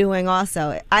you're doing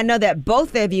also. I know that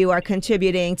both of you are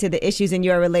contributing to the issues in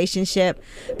your relationship,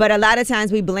 but a lot of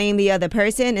times we blame the other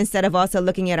person instead of also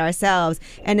looking at ourselves.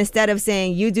 And instead of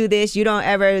saying, you do this, you don't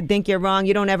ever think you're wrong,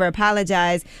 you don't ever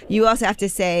apologize, you also have to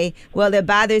say, well, it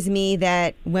bothers me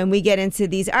that when we get into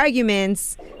these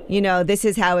arguments, this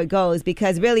is how it goes,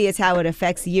 because really it's how it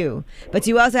affects you. But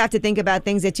you also have to think about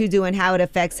things that you do and how it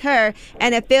affects her.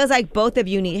 And it feels like both of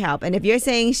you need help. And if you're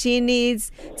saying she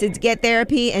needs to get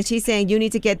therapy and she's saying you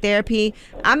need to get therapy,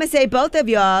 I'm going to say both of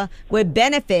y'all would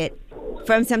benefit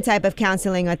from some type of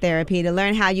counseling or therapy to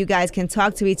learn how you guys can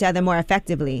talk to each other more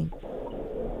effectively.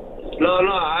 No,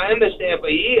 I understand.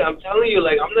 But I'm telling you,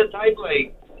 I'm the type,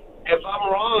 if I'm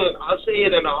wrong, I'll say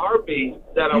it in a heartbeat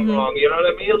that I'm wrong. You know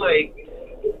what I mean?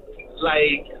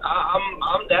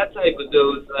 I'm that type of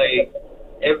dude.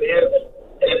 If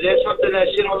there's something that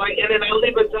she don't like, and then I'll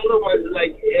even tell her if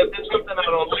there's something I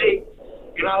don't like,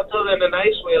 I'll tell her in a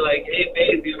nice way, hey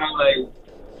babe, you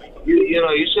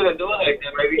shouldn't do it like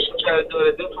that. Maybe you should try to do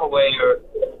it a different way, or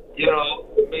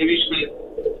maybe you should.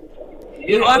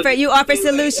 You offer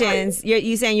solutions.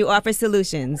 You're saying you offer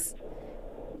solutions.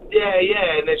 Yeah,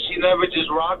 and then she never just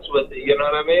rocks with it, you know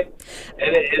what I mean?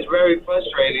 And it's very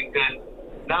frustrating, because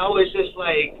now it's just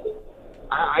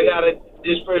I gotta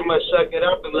just pretty much suck it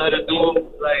up and let her do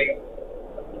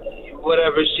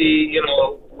whatever she, you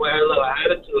know, had a little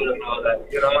attitude and all that,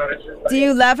 you know. And it's just like, Do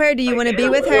you love her? Do you want to be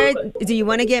with her? Do you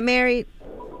want to get married?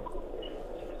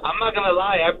 I'm not gonna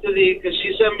lie. After because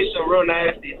she sent me some real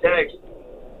nasty texts.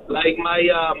 Like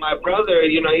my brother,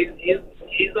 you know,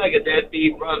 he's like a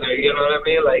deadbeat brother. You know what I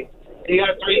mean? Like he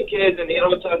got 3 kids and he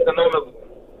don't talk to none of them.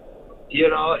 You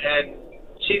know, and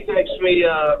she texts me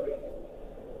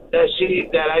that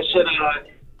I should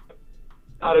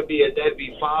how to be a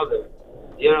deadbeat father.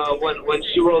 You know, when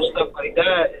she wrote stuff like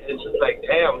that, it's just like,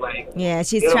 damn, like. Yeah,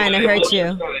 she's trying to hurt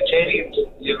you. Trying to change,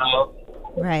 you know.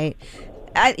 Right.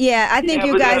 I think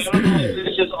you guys. I don't know if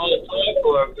it's just all talk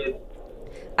or if it's.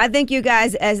 I think you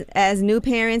guys, as new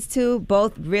parents too,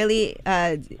 both really,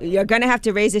 you're gonna have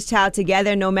to raise this child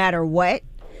together no matter what,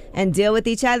 and deal with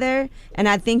each other. And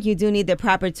I think you do need the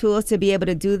proper tools to be able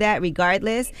to do that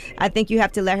regardless. I think you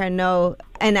have to let her know,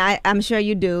 and I'm sure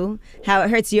you do, how it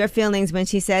hurts your feelings when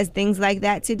she says things like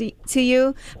that to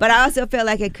you. But I also feel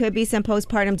like it could be some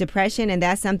postpartum depression, and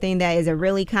that's something that is a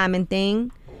really common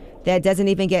thing that doesn't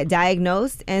even get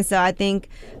diagnosed. And so I think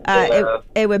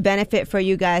it would benefit for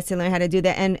you guys to learn how to do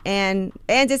that and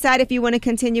decide if you want to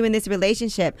continue in this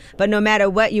relationship. But no matter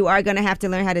what, you are going to have to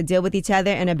learn how to deal with each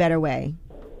other in a better way.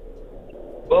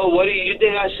 Well, what do you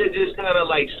think? I should just kind of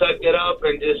like suck it up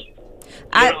and just,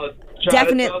 try to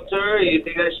talk to her? Or you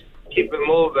think I should keep it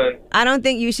moving? I don't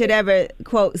think you should ever,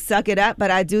 quote, suck it up, but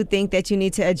I do think that you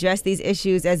need to address these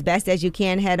issues as best as you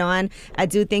can head on. I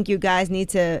do think you guys need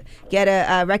to get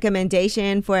a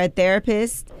recommendation for a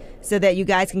therapist so that you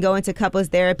guys can go into couples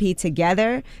therapy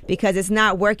together, because it's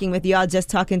not working with y'all just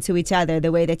talking to each other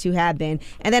the way that you have been.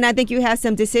 And then I think you have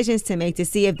some decisions to make to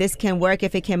see if this can work,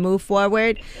 if it can move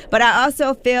forward. But I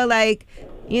also feel like,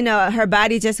 her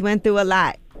body just went through a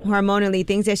lot hormonally,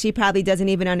 things that she probably doesn't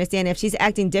even understand. If she's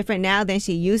acting different now than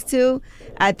she used to,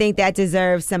 I think that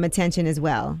deserves some attention as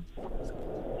well.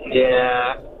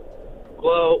 Yeah.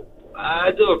 Well,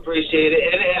 I do appreciate it.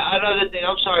 And another thing,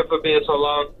 I'm sorry for being so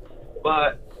long,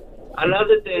 but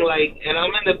another thing, and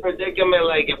I'm in the predicament,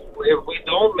 if we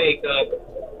don't make up,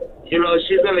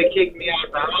 she's going to kick me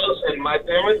out the house, and my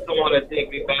parents don't want to take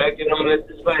me back, and it's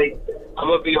just like, I'm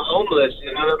going to be homeless,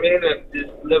 you know what I mean, and just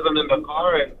living in the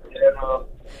car, and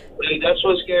that's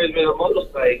what scares me the most,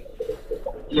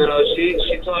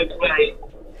 she talks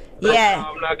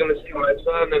I'm not going to see my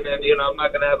son, and then, I'm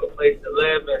not going to have a place to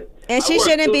live, and she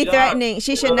shouldn't be threatening,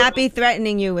 she should not be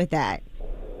threatening you with that.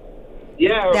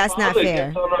 Yeah, that's not fair.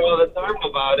 I tell her all the time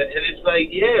about it, and it's like,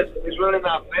 it's really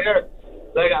not fair.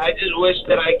 I just wish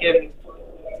that I can,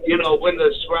 win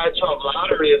the scratch-off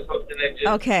lottery or something. And just,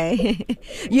 okay.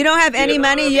 You don't have any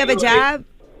money? You have a job?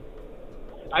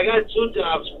 I got 2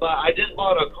 jobs, but I just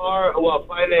bought a car,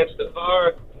 financed the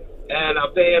car, and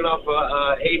I'm paying off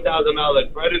a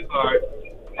 $8,000 credit card.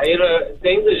 And,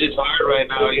 things are just hard right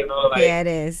now, Yeah, it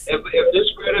is. If this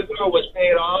credit card was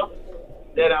paid off,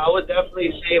 then I would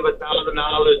definitely save $1,000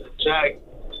 a check.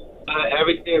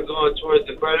 Everything's going towards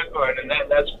the credit card, and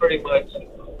that's pretty much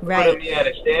putting me at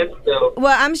a standstill.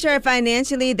 Well, I'm sure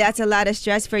financially that's a lot of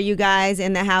stress for you guys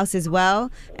in the house as well.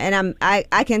 And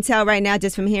I can tell right now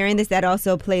just from hearing this that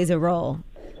also plays a role.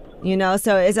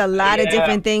 So it's a lot of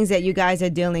different things that you guys are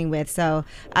dealing with. So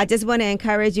I just want to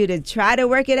encourage you to try to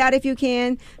work it out if you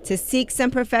can, to seek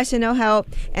some professional help,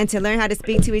 and to learn how to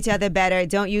speak to each other better.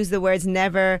 Don't use the words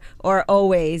never or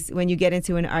always when you get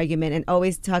into an argument, and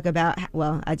always talk about,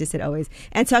 I just said always,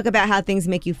 and talk about how things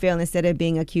make you feel instead of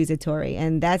being accusatory.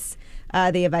 And that's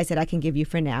the advice that I can give you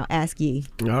for now. Ask Yee.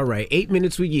 All right, 8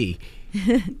 minutes with Yee.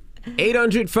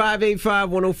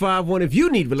 800-585-1051. If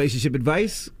you need relationship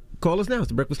advice, call us now. It's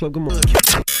the Breakfast Club. Good morning.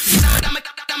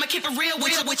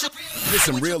 Get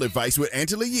some real advice with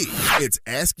Angela Yee. It's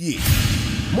Ask Yee.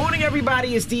 Morning,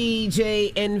 everybody. It's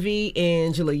DJ Envy,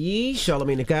 Angela Yee,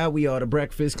 Charlamagne the Guy. We are the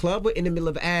Breakfast Club. We're in the middle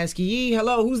of Ask Yee.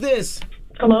 Hello, who's this?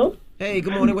 Hello. Hey,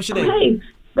 good morning. What's your name? Hey,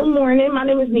 good morning. My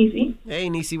name is Nisi. Hey,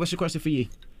 Nisi. What's your question for Yee?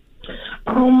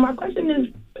 My question is,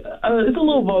 it's a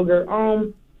little vulgar.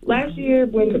 Last year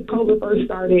when COVID first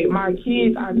started, I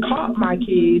caught my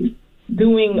kids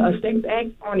doing a sex act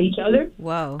on each other.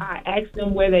 Whoa. I asked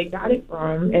them where they got it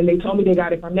from, and they told me they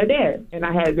got it from their dad. And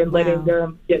I had been letting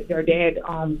their dad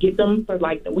get them for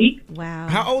the week. Wow.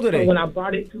 How old are they? So when I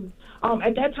brought it to,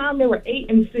 at that time they were 8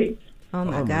 and 6. Oh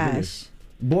my gosh.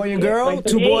 Boy and girl?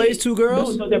 2 boys, 2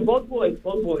 girls? No, so they're both boys.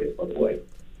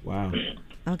 Wow.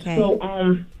 Okay. So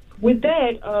with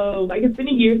that, it's been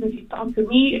a year since he talked to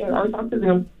me or talked to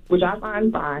them, which I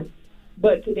find fine.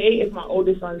 But today is my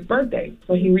oldest son's birthday.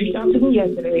 So he reached out to me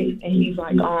yesterday, and he's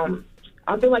like, I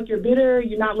feel like you're bitter.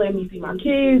 You're not letting me see my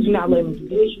kids. You're not letting me do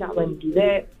this. You're not letting me do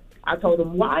that. I told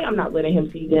him why I'm not letting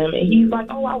him see them, and he's like,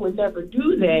 oh, I would never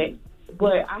do that,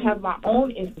 but I have my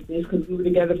own instances because we were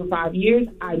together for 5 years.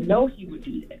 I know he would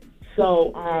do that.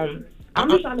 So I'm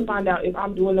just trying to find out if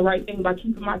I'm doing the right thing by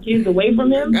keeping my kids away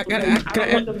from him. Can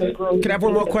I have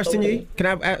one more question, Yee? Can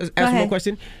I ask one more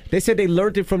question? They said they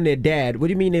learned it from their dad. What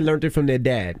do you mean they learned it from their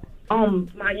dad?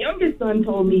 My youngest son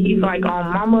told me, he's like,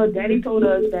 Mama, Daddy told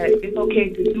us that it's okay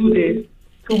to do this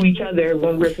to each other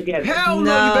when we're together. Hell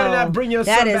no, you better not bring your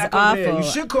son back over there. You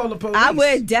should call the police. I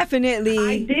would definitely.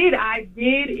 I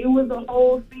did. It was a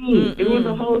whole scene. It was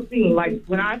a whole scene. Like,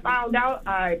 when I found out,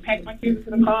 I packed my kids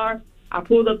in the car. I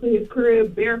pulled up to his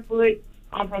crib barefoot.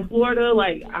 I'm from Florida.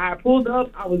 Like, I pulled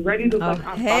up. I was ready to.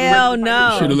 Hell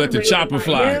no. Should have let the chopper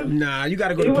fly. Nah, you got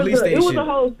to go to the police station. It was a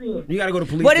whole scene. You got to go to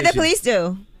police What station. did the police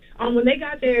do? When they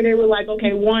got there, they were like,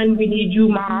 okay, one, we need you,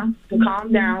 Mom, to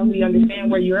calm down. We understand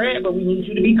where you're at, but we need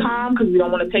you to be calm because we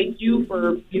don't want to take you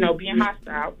for, being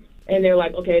hostile. And they're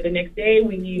like, okay, the next day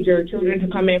we need your children to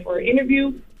come in for an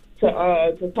interview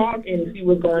to talk and see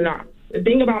what's going on. The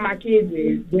thing about my kids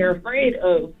is they're afraid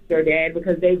of their dad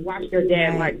because they've watched their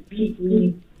dad, like, beat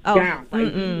me down,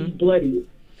 like, beat bloody.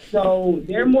 So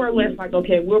they're more or less like,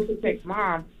 okay, we'll protect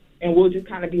Mom, and we'll just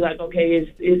kind of be like, okay,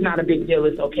 it's not a big deal,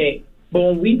 it's okay. But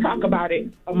when we talk about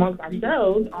it amongst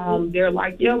ourselves, they're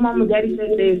like, yeah, Mama, Daddy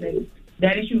said this, and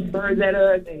Daddy shoots birds at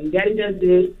us, and Daddy does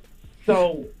this.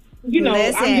 So, Listen,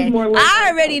 I'm just more like,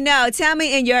 I already know. Tell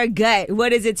me in your gut,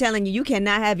 what is it telling you? You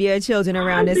cannot have your children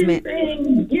around this man.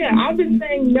 I've been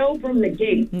saying no from the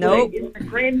gate. Nope. Like, it's the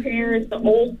grandparents, the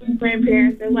old school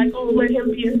grandparents. They're like, oh, let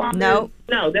him be his father. Nope.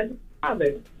 No, that's his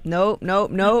father. Nope.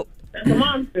 That's a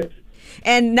monster.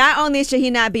 And not only should he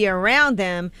not be around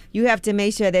them, you have to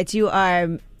make sure that you are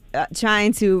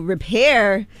trying to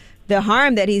repair the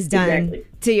harm that he's done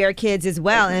to your kids as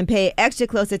well, and pay extra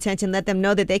close attention. Let them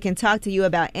know that they can talk to you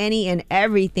about any and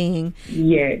everything.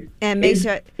 Yes. And make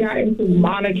sure. Got into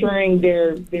monitoring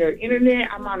their internet.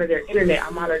 I monitor their internet. I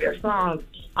monitor their songs.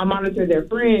 I monitor their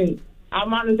friends. I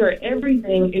monitor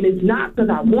everything. And it's not because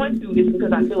I want to. It's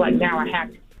because I feel like now I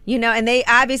have to. And they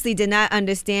obviously did not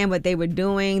understand what they were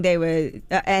doing. They were,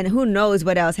 and who knows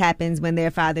what else happens when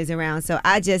their father's around. So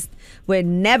I just would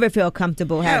never feel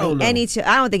comfortable having any.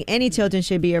 I don't think any children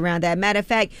should be around that. Matter of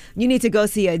fact, you need to go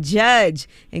see a judge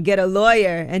and get a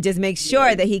lawyer and just make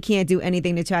sure that he can't do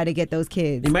anything to try to get those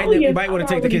kids. You might want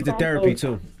to take the kids to therapy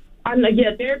too.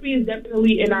 Therapy is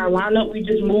definitely in our lineup. We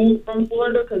just moved from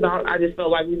Florida because I just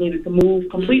felt like we needed to move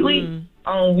completely. Mm-hmm.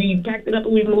 We packed it up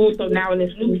and we moved. So now in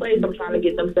this new place, I'm trying to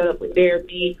get them set up with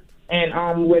therapy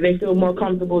and where they feel more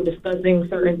comfortable discussing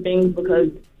certain things because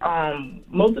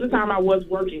most of the time I was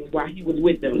working while he was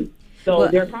with them. So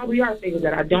there probably are things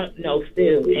that I don't know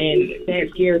still, and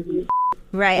that scares me.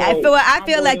 Right. So I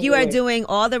feel like you are doing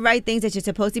all the right things that you're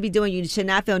supposed to be doing. You should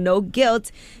not feel no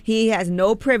guilt. He has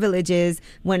no privileges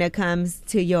when it comes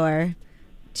to your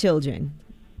children.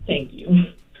 Thank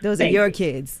you. Those are your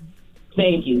kids.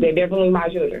 Thank you. They're definitely my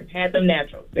children. Had them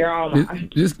natural. They're all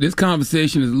mine. This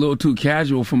conversation is a little too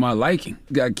casual for my liking.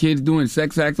 Got kids doing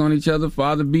sex acts on each other,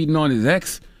 father beating on his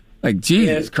ex. Like,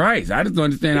 Jesus Christ. I just don't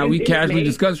understand how we casually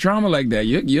discuss trauma like that.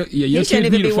 Your kids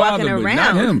be the father, but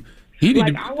not him.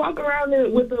 I walk around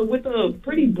with a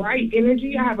pretty bright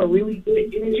energy. I have a really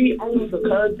good energy only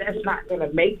because that's not going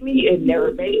to make me. It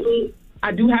never made me.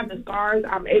 I do have the scars.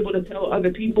 I'm able to tell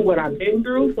other people what I've been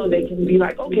through so they can be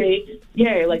like, okay,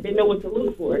 yeah, like they know what to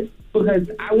look for. Because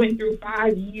I went through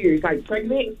 5 years, like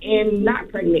pregnant and not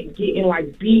pregnant, getting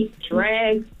like beat,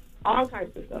 dragged, all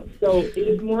types of stuff. So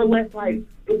it's more or less like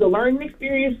it's a learning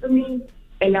experience for me.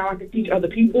 And now I can teach other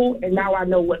people, and now I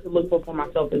know what to look for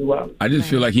myself as well. I just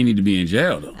feel like he need to be in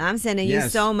jail, though. I'm sending you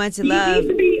so much love. He needs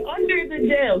to be under the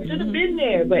jail. Should have been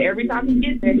there, but every time he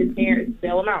gets there, his parents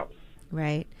bail him out.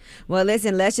 Right. Well,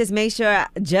 listen, let's just make sure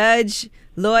judge,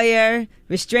 lawyer,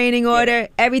 restraining order,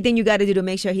 everything you got to do to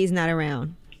make sure he's not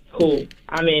around. Cool.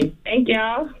 I'm in. Thank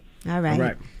y'all. All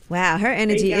right. Wow, her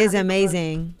energy is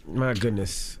amazing. My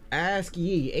goodness. Ask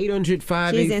Yee,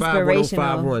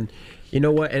 800-585-1051. You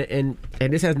know what? And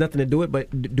this has nothing to do with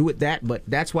that, but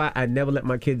that's why I never let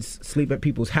my kids sleep at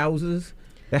people's houses.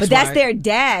 That's their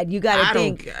dad. You got to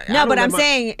think. No, but I'm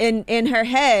saying in her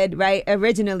head, right,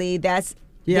 originally, that's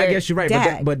I guess you're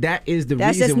right. But that is the reason why.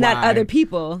 That's just not other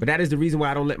people. But that is the reason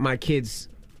why I don't let my kids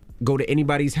go to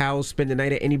anybody's house, spend the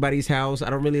night at anybody's house. I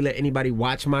don't really let anybody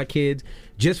watch my kids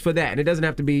just for that. And it doesn't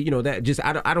have to be, that just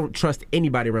I don't trust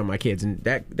anybody around my kids, and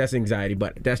that's anxiety,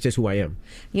 but that's just who I am.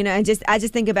 And I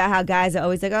just think about how guys are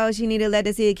always like, oh, she need to let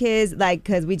us see the kids, like,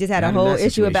 because we just had a whole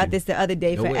issue about this the other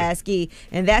day for Ask Yee.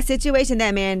 And that situation,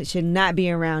 that man should not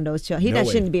be around those children.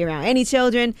 He shouldn't be around any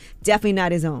children, definitely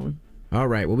not his own. All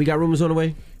right. Well, we got rumors on the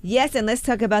way. Yes, and let's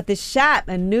talk about The Shop.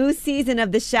 A new season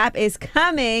of The Shop is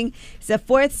coming. It's the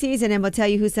 4th season, and we'll tell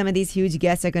you who some of these huge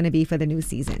guests are going to be for the new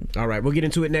season. All right. We'll get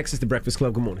into it next. It's The Breakfast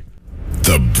Club. Good morning.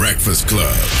 The Breakfast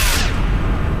Club.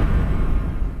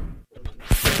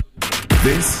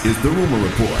 This is the Rumor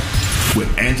Report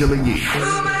with Angela Yee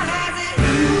on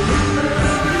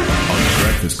The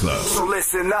Breakfast Club. So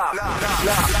listen up.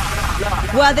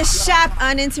 Well, The Shop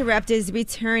Uninterrupted is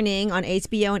returning on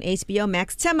HBO and HBO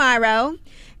Max tomorrow.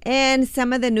 And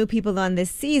some of the new people on this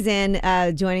season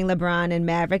joining LeBron and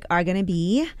Maverick are going to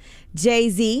be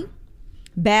Jay-Z,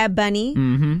 Bad Bunny,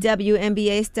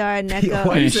 WNBA star Neko.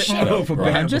 Why you say for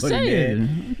Bad I'm just Bunny, saying.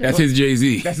 man? That's his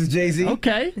Jay-Z. That's his Jay-Z?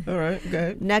 Okay. All right. Go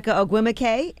ahead. Neko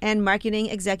Ogwumike and marketing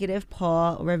executive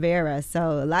Paul Rivera.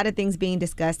 So a lot of things being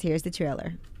discussed. Here's the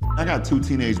trailer. I got 2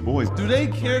 teenage boys. Do they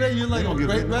care that you're like a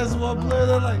great basketball player?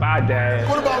 They're like, bye, Dad.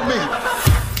 What about me?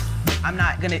 I'm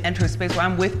not gonna enter a space where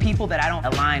I'm with people that I don't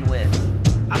align with.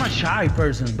 I'm a shy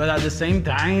person, but at the same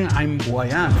time, I'm who I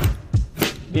am.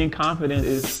 Being confident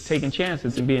is taking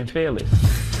chances and being fearless.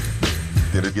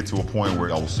 Did it get to a point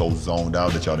where I was so zoned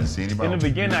out that y'all didn't see anybody? In the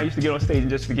beginning, I used to get on stage and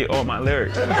just forget all my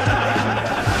lyrics.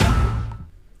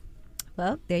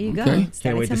 Well, there you go. Okay. Can't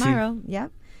Starting wait to see. tomorrow.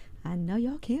 Yep. I know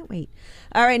y'all can't wait.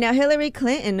 All right, now Hillary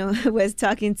Clinton was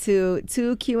talking to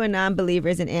 2 QAnon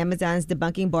believers in Amazon's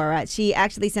Debunking Borat. She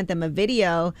actually sent them a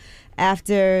video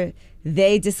after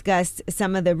they discussed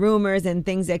some of the rumors and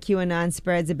things that QAnon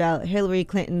spreads about Hillary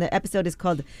Clinton. The episode is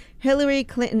called Hillary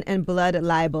Clinton and Blood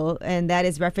Libel, and that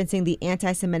is referencing the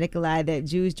anti-Semitic lie that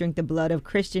Jews drink the blood of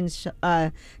Christian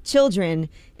children.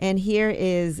 And here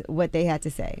is what they had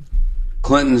to say.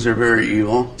 Clintons are very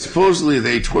evil. Supposedly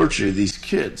they torture these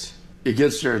kids. It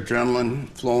gets their adrenaline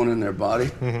flowing in their body.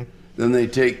 Then they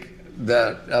take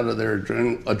that out of their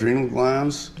adrenal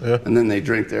glands, and then they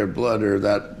drink their blood or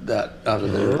that out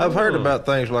of their... I've heard about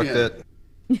things like that.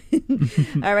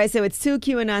 All right, so it's 2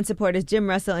 QAnon supporters, Jim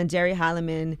Russell and Jerry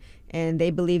Holloman, and they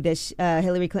believe that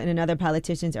Hillary Clinton and other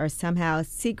politicians are somehow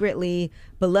secretly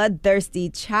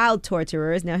bloodthirsty child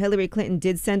torturers. Now, Hillary Clinton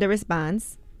did send a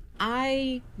response.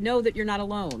 I know that you're not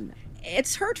alone.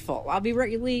 It's hurtful. I'll be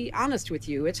really honest with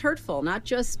you. It's hurtful, not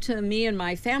just to me and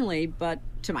my family, but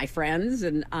to my friends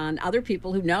and other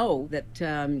people who know that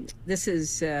this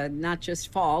is not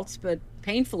just false, but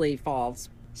painfully false.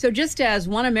 So just as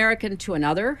one American to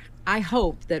another, I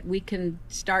hope that we can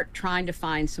start trying to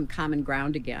find some common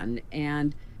ground again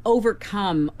and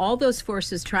overcome all those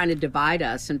forces trying to divide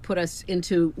us and put us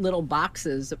into little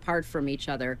boxes apart from each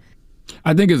other.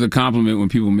 I think it's a compliment when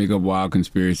people make up wild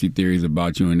conspiracy theories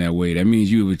about you in that way. That means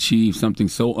you have achieved something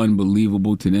so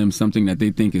unbelievable to them, something that they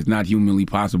think is not humanly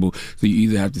possible. So you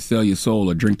either have to sell your soul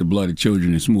or drink the blood of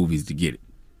children in smoothies to get it.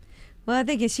 Well, I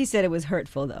think she said it was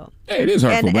hurtful, though. Yeah, it is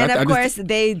hurtful. And of course,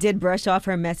 they did brush off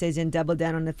her message and double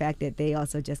down on the fact that they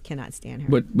also just cannot stand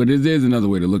her. But it is another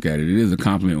way to look at it. It is a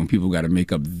compliment when people got to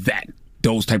make up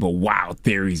those type of wild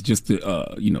theories just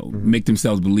to, make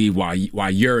themselves believe why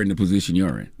you're in the position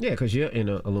you're in. Yeah, because you're in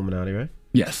Illuminati, right?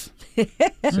 Yes.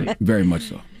 Very much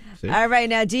so. All right,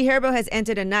 now G. Herbo has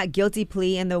entered a not guilty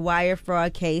plea in the wire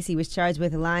fraud case. He was charged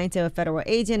with lying to a federal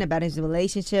agent about his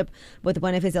relationship with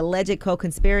one of his alleged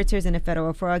co-conspirators in a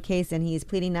federal fraud case, and he is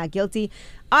pleading not guilty.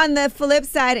 On the flip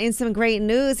side, in some great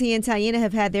news, he and Taina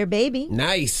have had their baby.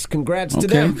 Nice. Congrats to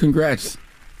them. Congrats.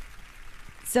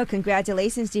 So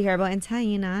congratulations, G. Herbo and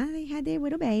Taina. They had their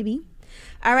little baby.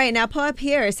 All right, now Paul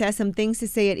Pierce has some things to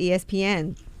say at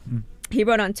ESPN. He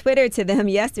wrote on Twitter to them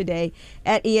yesterday,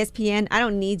 at ESPN, I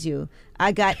don't need you.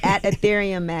 I got at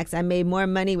Ethereum Max. I made more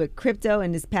money with crypto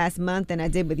in this past month than I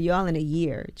did with y'all in a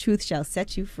year. Truth shall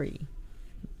set you free.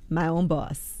 My own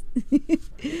boss.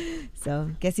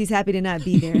 So guess he's happy to not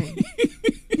be there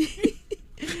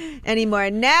anymore.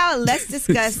 Now let's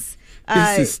discuss...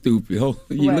 This is stupid.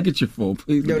 Look at your phone,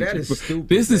 please. Yo, that is stupid.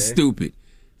 This is stupid.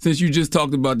 Since you just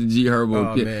talked about the G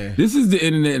Herbo. Oh, man. This is the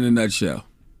internet in a nutshell.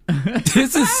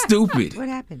 This is stupid. What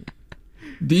happened?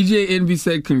 DJ Envy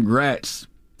said congrats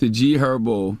to G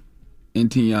Herbo and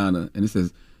Tiana. And it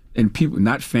says, and people,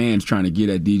 not fans trying to get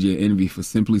at DJ Envy for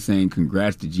simply saying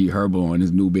congrats to G Herbo on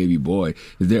his new baby boy.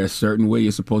 Is there a certain way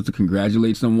you're supposed to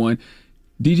congratulate someone?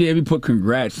 DJ Envy put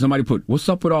congrats. Somebody put, what's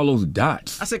up with all those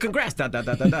dots? I said congrats, ...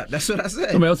 That's what I said.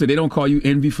 Somebody else said they don't call you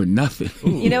Envy for nothing.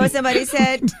 Ooh. You know what somebody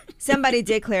said? Somebody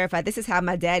did clarify. This is how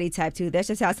my daddy typed too. That's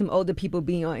just how some older people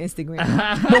be on Instagram.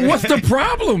 But what's the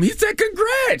problem? He said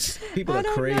congrats. People are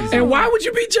crazy. know. And why would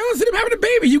you be jealous of them having a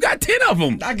baby? You got 10 of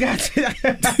them. I got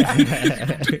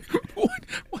you.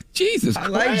 What Jesus I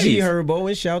Christ. like G Herbo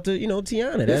and shout to,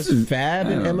 Tiana. That's Fab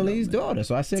and Emily's daughter.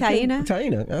 So I said,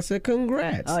 Taina? I said,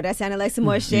 congrats. Oh, that sounded like some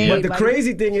more shade. But the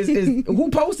crazy thing is who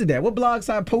posted that? What blog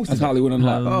site posted That's Hollywood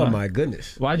Unlocked. Oh, my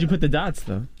goodness. Why'd you put the dots,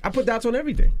 though? I put dots on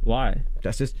everything. Why?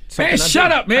 That's just Man,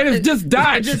 shut up, man. It's just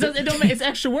dots. It's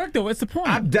extra work, though. What's the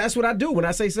point? That's what I do. When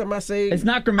I say something, I say... It's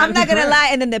not I'm grammatically not gonna correct. lie,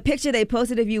 and then the picture they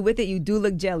posted of you with it, you do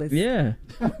look jealous. Yeah.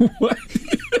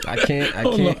 I can't.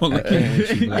 Hold on.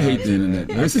 I hate the internet.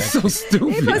 This is so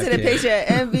stupid. They posted a picture of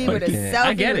Envy with a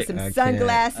selfie with some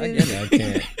sunglasses. I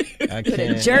can't. With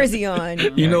a jersey on.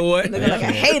 You know what? Looking like a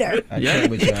hater. Yeah.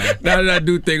 Now that I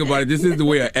do think about it, this is the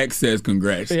way an ex says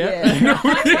congrats. Yeah.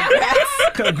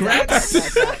 Congrats.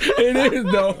 It is,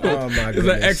 though. Oh, my It's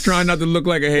goodness. an ex trying not to look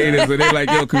like a hater, so they're like,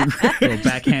 yo, congrats. Little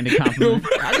backhanded compliment.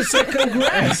 I just said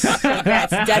congrats.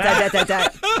 Congrats.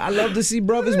 Dot. I love to see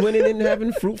brothers winning and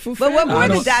having fruitful But what families. more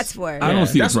are the dots for? I don't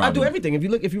see the That's what I problem. do everything.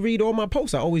 If you read all my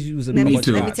posts, I always use a Let me bunch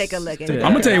of too. dots. take a look. I'm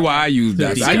going to tell you why I use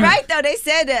dots. She right, though. They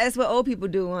said that's what old people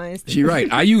do on Instagram. She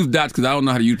right. I use dots because I don't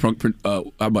know how to use,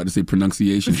 I'm about to say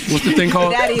pronunciation. What's the thing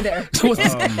called? That either.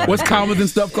 What's commas and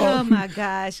stuff Oh called? my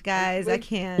gosh, guys, I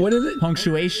can't. What is it?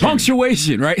 Punctuation.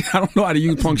 Punctuation, right? I don't know how to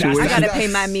use punctuation. I gotta pay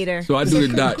my meter. So I do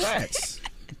the dots. Congrats.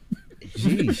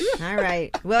 Jeez. All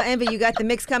right. Well, Envy, you got the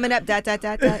mix coming up. Dot.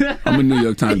 I'm a New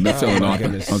York Times bestselling author.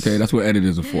 goodness. Okay, that's what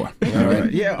editors are for. All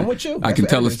right. Yeah, I'm with you. I can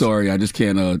tell a story. I just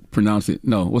can't pronounce it.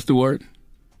 No, what's the word?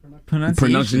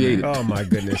 Pronunciate it. Oh my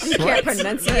goodness. You can't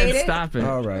pronunciate it. Stop it.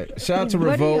 All right. Shout out to What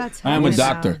are Revolt. y'all talking I am a about?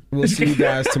 doctor. We'll see you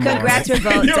guys tomorrow. Congrats,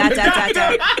 Revolt.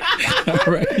 Dot.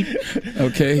 All right.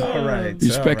 Okay. All right.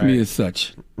 Respect All right. me as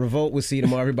such. Revolt, we'll see you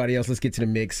tomorrow. Everybody else, let's get to the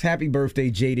mix. Happy birthday,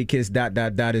 Jada Kiss. Dot.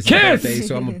 It's Kiss! his birthday,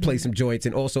 so I'm gonna play some joints,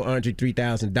 and also Andre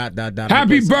 3000. Dot.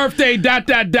 Happy birthday, dot.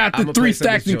 I'ma The play Three some of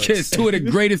Stacks his and Kiss, joints. two of the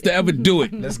greatest to ever do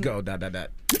it. Let's go. Dot.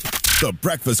 The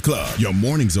Breakfast Club. Your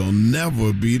mornings will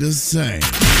never be the same.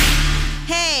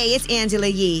 Hey, it's Angela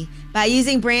Yee. By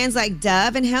using brands like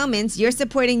Dove and Hellmann's, you're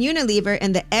supporting Unilever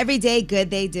and the everyday good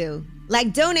they do.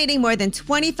 Like donating more than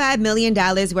 $25 million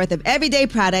worth of everyday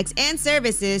products and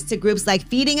services to groups like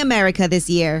Feeding America this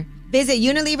year. Visit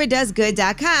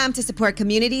UnileverDoesGood.com to support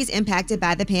communities impacted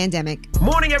by the pandemic.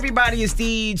 Morning, everybody. It's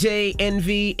DJ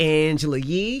Envy, Angela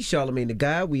Yee, Charlamagne the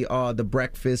Guy. We are the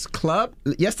Breakfast Club.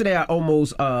 Yesterday, I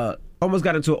almost got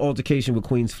into an altercation with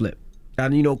Queen's Flip.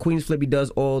 And Queen's Flip, he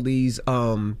does all these,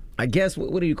 I guess,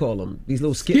 what do you call them? These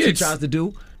little skits he tries to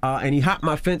do. And he hopped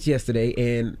my fence yesterday,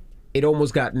 and it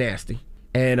almost got nasty.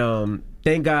 And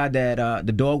thank God that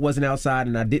the dog wasn't outside,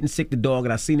 and I didn't sick the dog,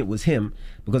 and I seen it was him.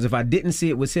 Because if I didn't see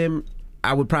it was him,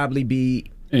 I would probably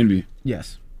be... Envy.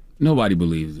 Yes. Nobody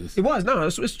believes this. It was. No,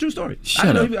 it's a true story.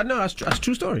 Shut up. No, it's a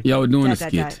true story. Y'all were doing a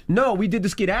skit. No, we did the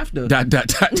skit after. Dot.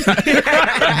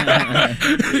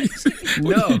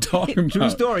 What are you talking about? True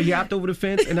story. He hopped over the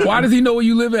fence. And Why does he know where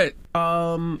you live at?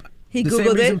 He the Googled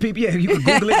same reason it. people, yeah, you can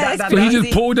Google it. So he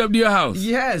just pulled up to your house?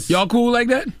 Yes. Y'all cool like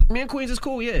that? Me and Queens is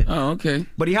cool, yeah. Oh, okay.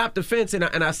 But he hopped the fence, and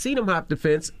I seen him hop the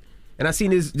fence, and I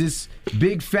seen this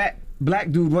big fat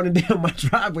black dude running down my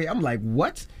driveway. I'm like,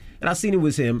 what? And I seen it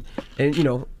was him,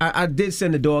 and I did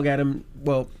send the dog at him.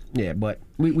 Well, yeah, but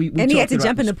we And he had talked to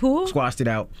jump it in out, the pool? squashed it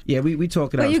out. Yeah, we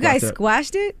talked it out. But you guys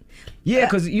squashed it out. squashed it? Yeah,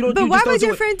 because you don't. But you why just don't would do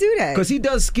your it- friend do that? Because he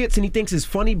does skits and he thinks it's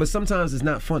funny, but sometimes it's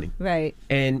not funny. Right.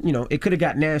 And it could have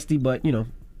got nasty, but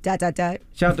Dot.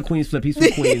 Shout out to Queen's Flip. He's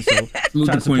from Queens, so Salute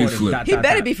try to to support Queen's him. Flip. He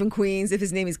better be from Queens if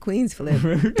his name is Queens Flip.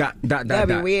 That'd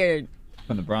be weird.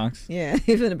 From the Bronx. Yeah,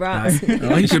 he's from the Bronx.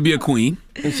 Oh, he should be a queen.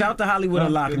 And shout out to Hollywood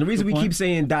Unlocked. And the reason we keep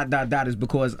saying ... is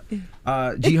because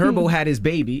G Herbo had his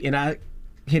baby, and I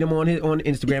hit him on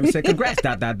Instagram and said, congrats, ...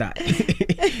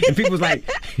 And people was like,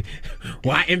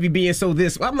 why Envy being so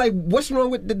this? I'm like, what's wrong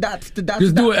with the dots?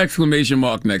 Just do an exclamation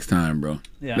mark next time, bro.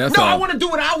 Yeah. That's No, all. I want to do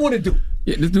what I want to do.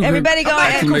 Yeah, just do Everybody go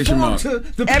exclamation mark.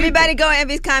 Everybody go in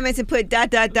Envy's comments and put ...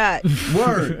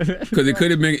 Word. Because it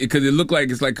could have been, because it looked like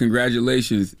it's like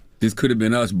congratulations. This could have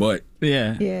been us, but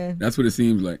Yeah. that's what it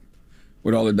seems like.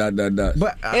 With all the ...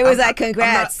 But It was like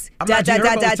congrats. ... I'm not G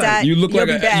Herbo type. You look You'll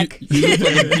like be back. you look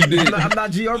like you did. I'm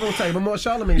not G Herbo type. I'm more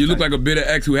Charlamagne You look type. like a bitter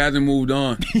ex who hasn't moved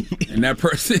on. And that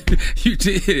person, you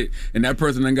did. And that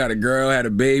person done got a girl, had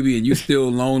a baby, and you still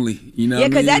lonely. You know Yeah,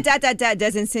 what I mean? because that ...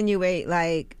 does insinuate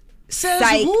like Says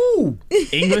psych. who? The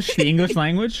English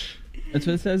language? That's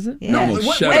what it says? Yeah. No, It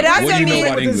shut also up. What do you know means-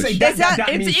 about English?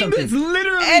 It's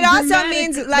literally It also dramatic,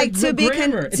 means like to be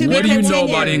grammar. to What be do you know continued.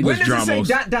 about English, When does it say Dramos?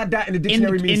 dot, dot, dot in the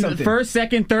dictionary means In something? first,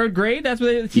 second, third grade, that's what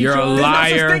they teach You're a you. There's no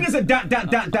liar. such thing as a dot,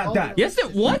 dot, dot, dot, dot. Yes,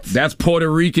 it what? That's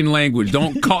Puerto Rican language.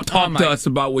 Don't talk to us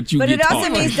about what you But get it also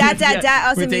taught. means dot dot Yeah, dot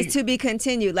also but they- means to be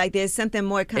continued. Like there's something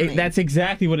more coming. That's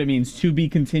exactly what it means, to be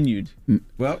continued.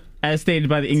 Well, as stated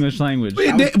by the English language.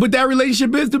 But that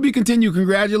relationship is to be continued.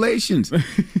 Congratulations.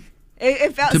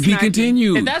 It felt To be snarky.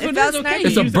 continued. If that's what It it is, felt okay. snarky.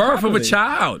 It's a use it birth of a properly.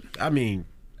 child. I mean,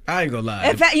 I ain't gonna lie.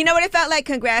 It felt, you know what it felt like?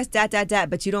 Congrats dot dot dot,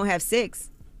 but you don't have 6.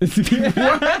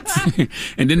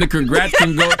 And then the congrats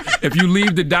can go. If you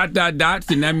leave the dot dot dots,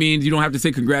 then that means you don't have to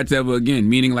say congrats ever again.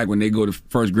 Meaning, like when they go to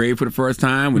first grade for the first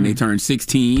time, when they turn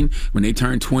 16, when they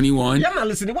turn 21. Yeah, I'm not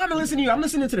listening. Why am I listening to you? I'm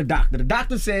listening to the doctor. The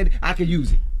doctor said I could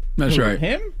use it. That's right.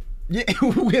 Him? Yeah,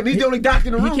 he's the only doctor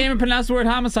in the He room. can't even pronounce the word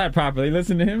homicide properly.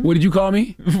 Listen to him. What did you call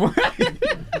me?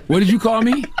 What did you call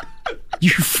me?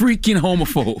 You freaking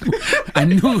homophobe. I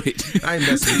knew it. I ain't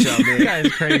messing with y'all, man. You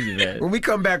guys crazy, man. When we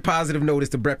come back, positive note,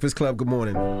 it's the Breakfast Club. Good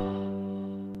morning.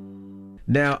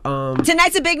 Now,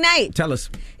 Tonight's a big night. Tell us.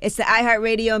 It's the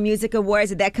iHeartRadio Music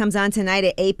Awards. That comes on tonight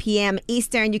at 8 p.m.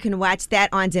 Eastern. You can watch that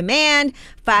on demand,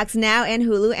 Fox Now and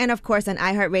Hulu, and of course on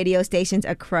iHeartRadio stations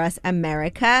across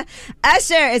America.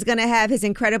 Usher is going to have his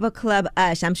incredible club,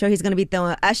 Ush. I'm sure he's going to be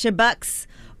throwing Usher bucks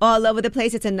all over the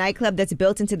place. It's a nightclub that's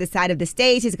built into the side of the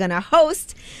stage. He's going to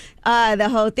host the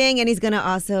whole thing, and he's going to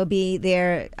also be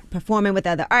there performing with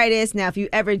other artists. Now, if you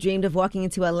ever dreamed of walking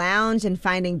into a lounge and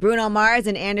finding Bruno Mars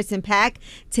and Anderson .Paak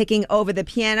taking over the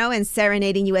piano and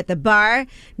serenading you at the bar,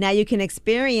 now you can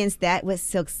experience that with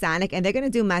Silk Sonic, and they're going to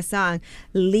do my song,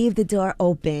 Leave the Door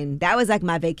Open. That was like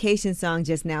my vacation song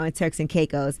just now in Turks and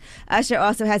Caicos. Usher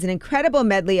also has an incredible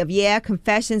medley of Yeah,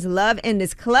 Confessions, Love in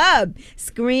This Club,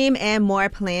 Scream, and more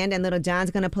planned, and Little John's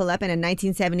going to pull up in a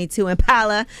 1972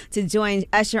 Impala to join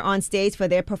Usher on stage for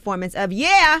their performance of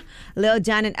Yeah. Lil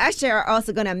Jon and Usher are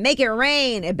also going to make it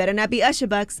rain. It better not be Usher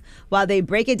bucks while they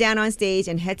break it down on stage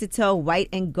in head to toe white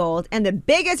and gold. And the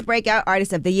biggest breakout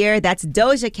artist of the year, that's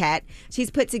Doja Cat. She's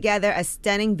put together a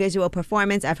stunning visual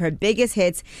performance of her biggest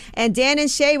hits. And Dan and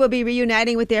Shay will be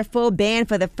reuniting with their full band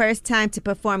for the first time to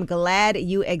perform Glad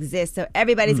You Exist. So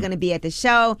everybody's going to be at the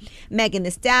show. Megan Thee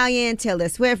Stallion, Taylor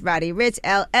Swift, Roddy Ricch,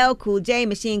 LL Cool J,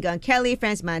 Machine Gun Kelly,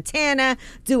 French Montana,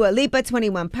 Dua Lipa,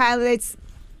 21 Pilots.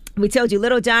 We told you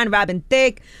Little John, Robin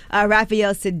Thicke,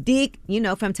 Raphael Sadiq, you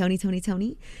know, from Tony,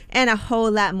 and a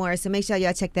whole lot more. So make sure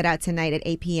y'all check that out tonight at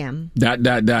 8 p.m.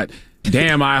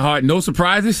 Damn, iHeart, no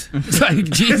surprises? It's like,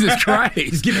 Jesus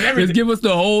Christ. Just give us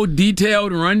the whole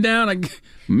detailed rundown. Like,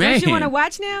 man. Don't you want to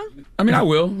watch now? I mean, I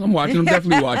will. I'm watching. I'm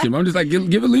definitely watching. I'm just like,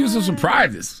 leave us some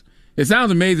surprises. It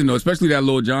sounds amazing, though, especially that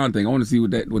Lil Jon thing. I want to see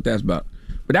what that's about.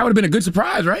 But that would have been a good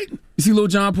surprise, right? You see Lil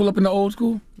Jon pull up in the old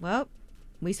school? Well,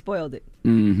 we spoiled it.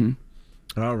 Mm-hmm.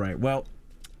 All right. Well,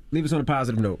 leave us on a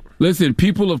positive note. Listen,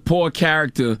 people of poor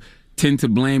character tend to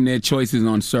blame their choices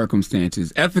on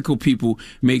circumstances. Ethical people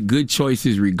make good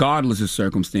choices regardless of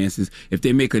circumstances. If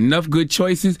they make enough good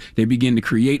choices, they begin to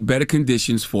create better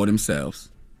conditions for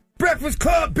themselves. Breakfast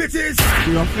Club, bitches!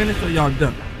 Y'all finished or y'all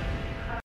done?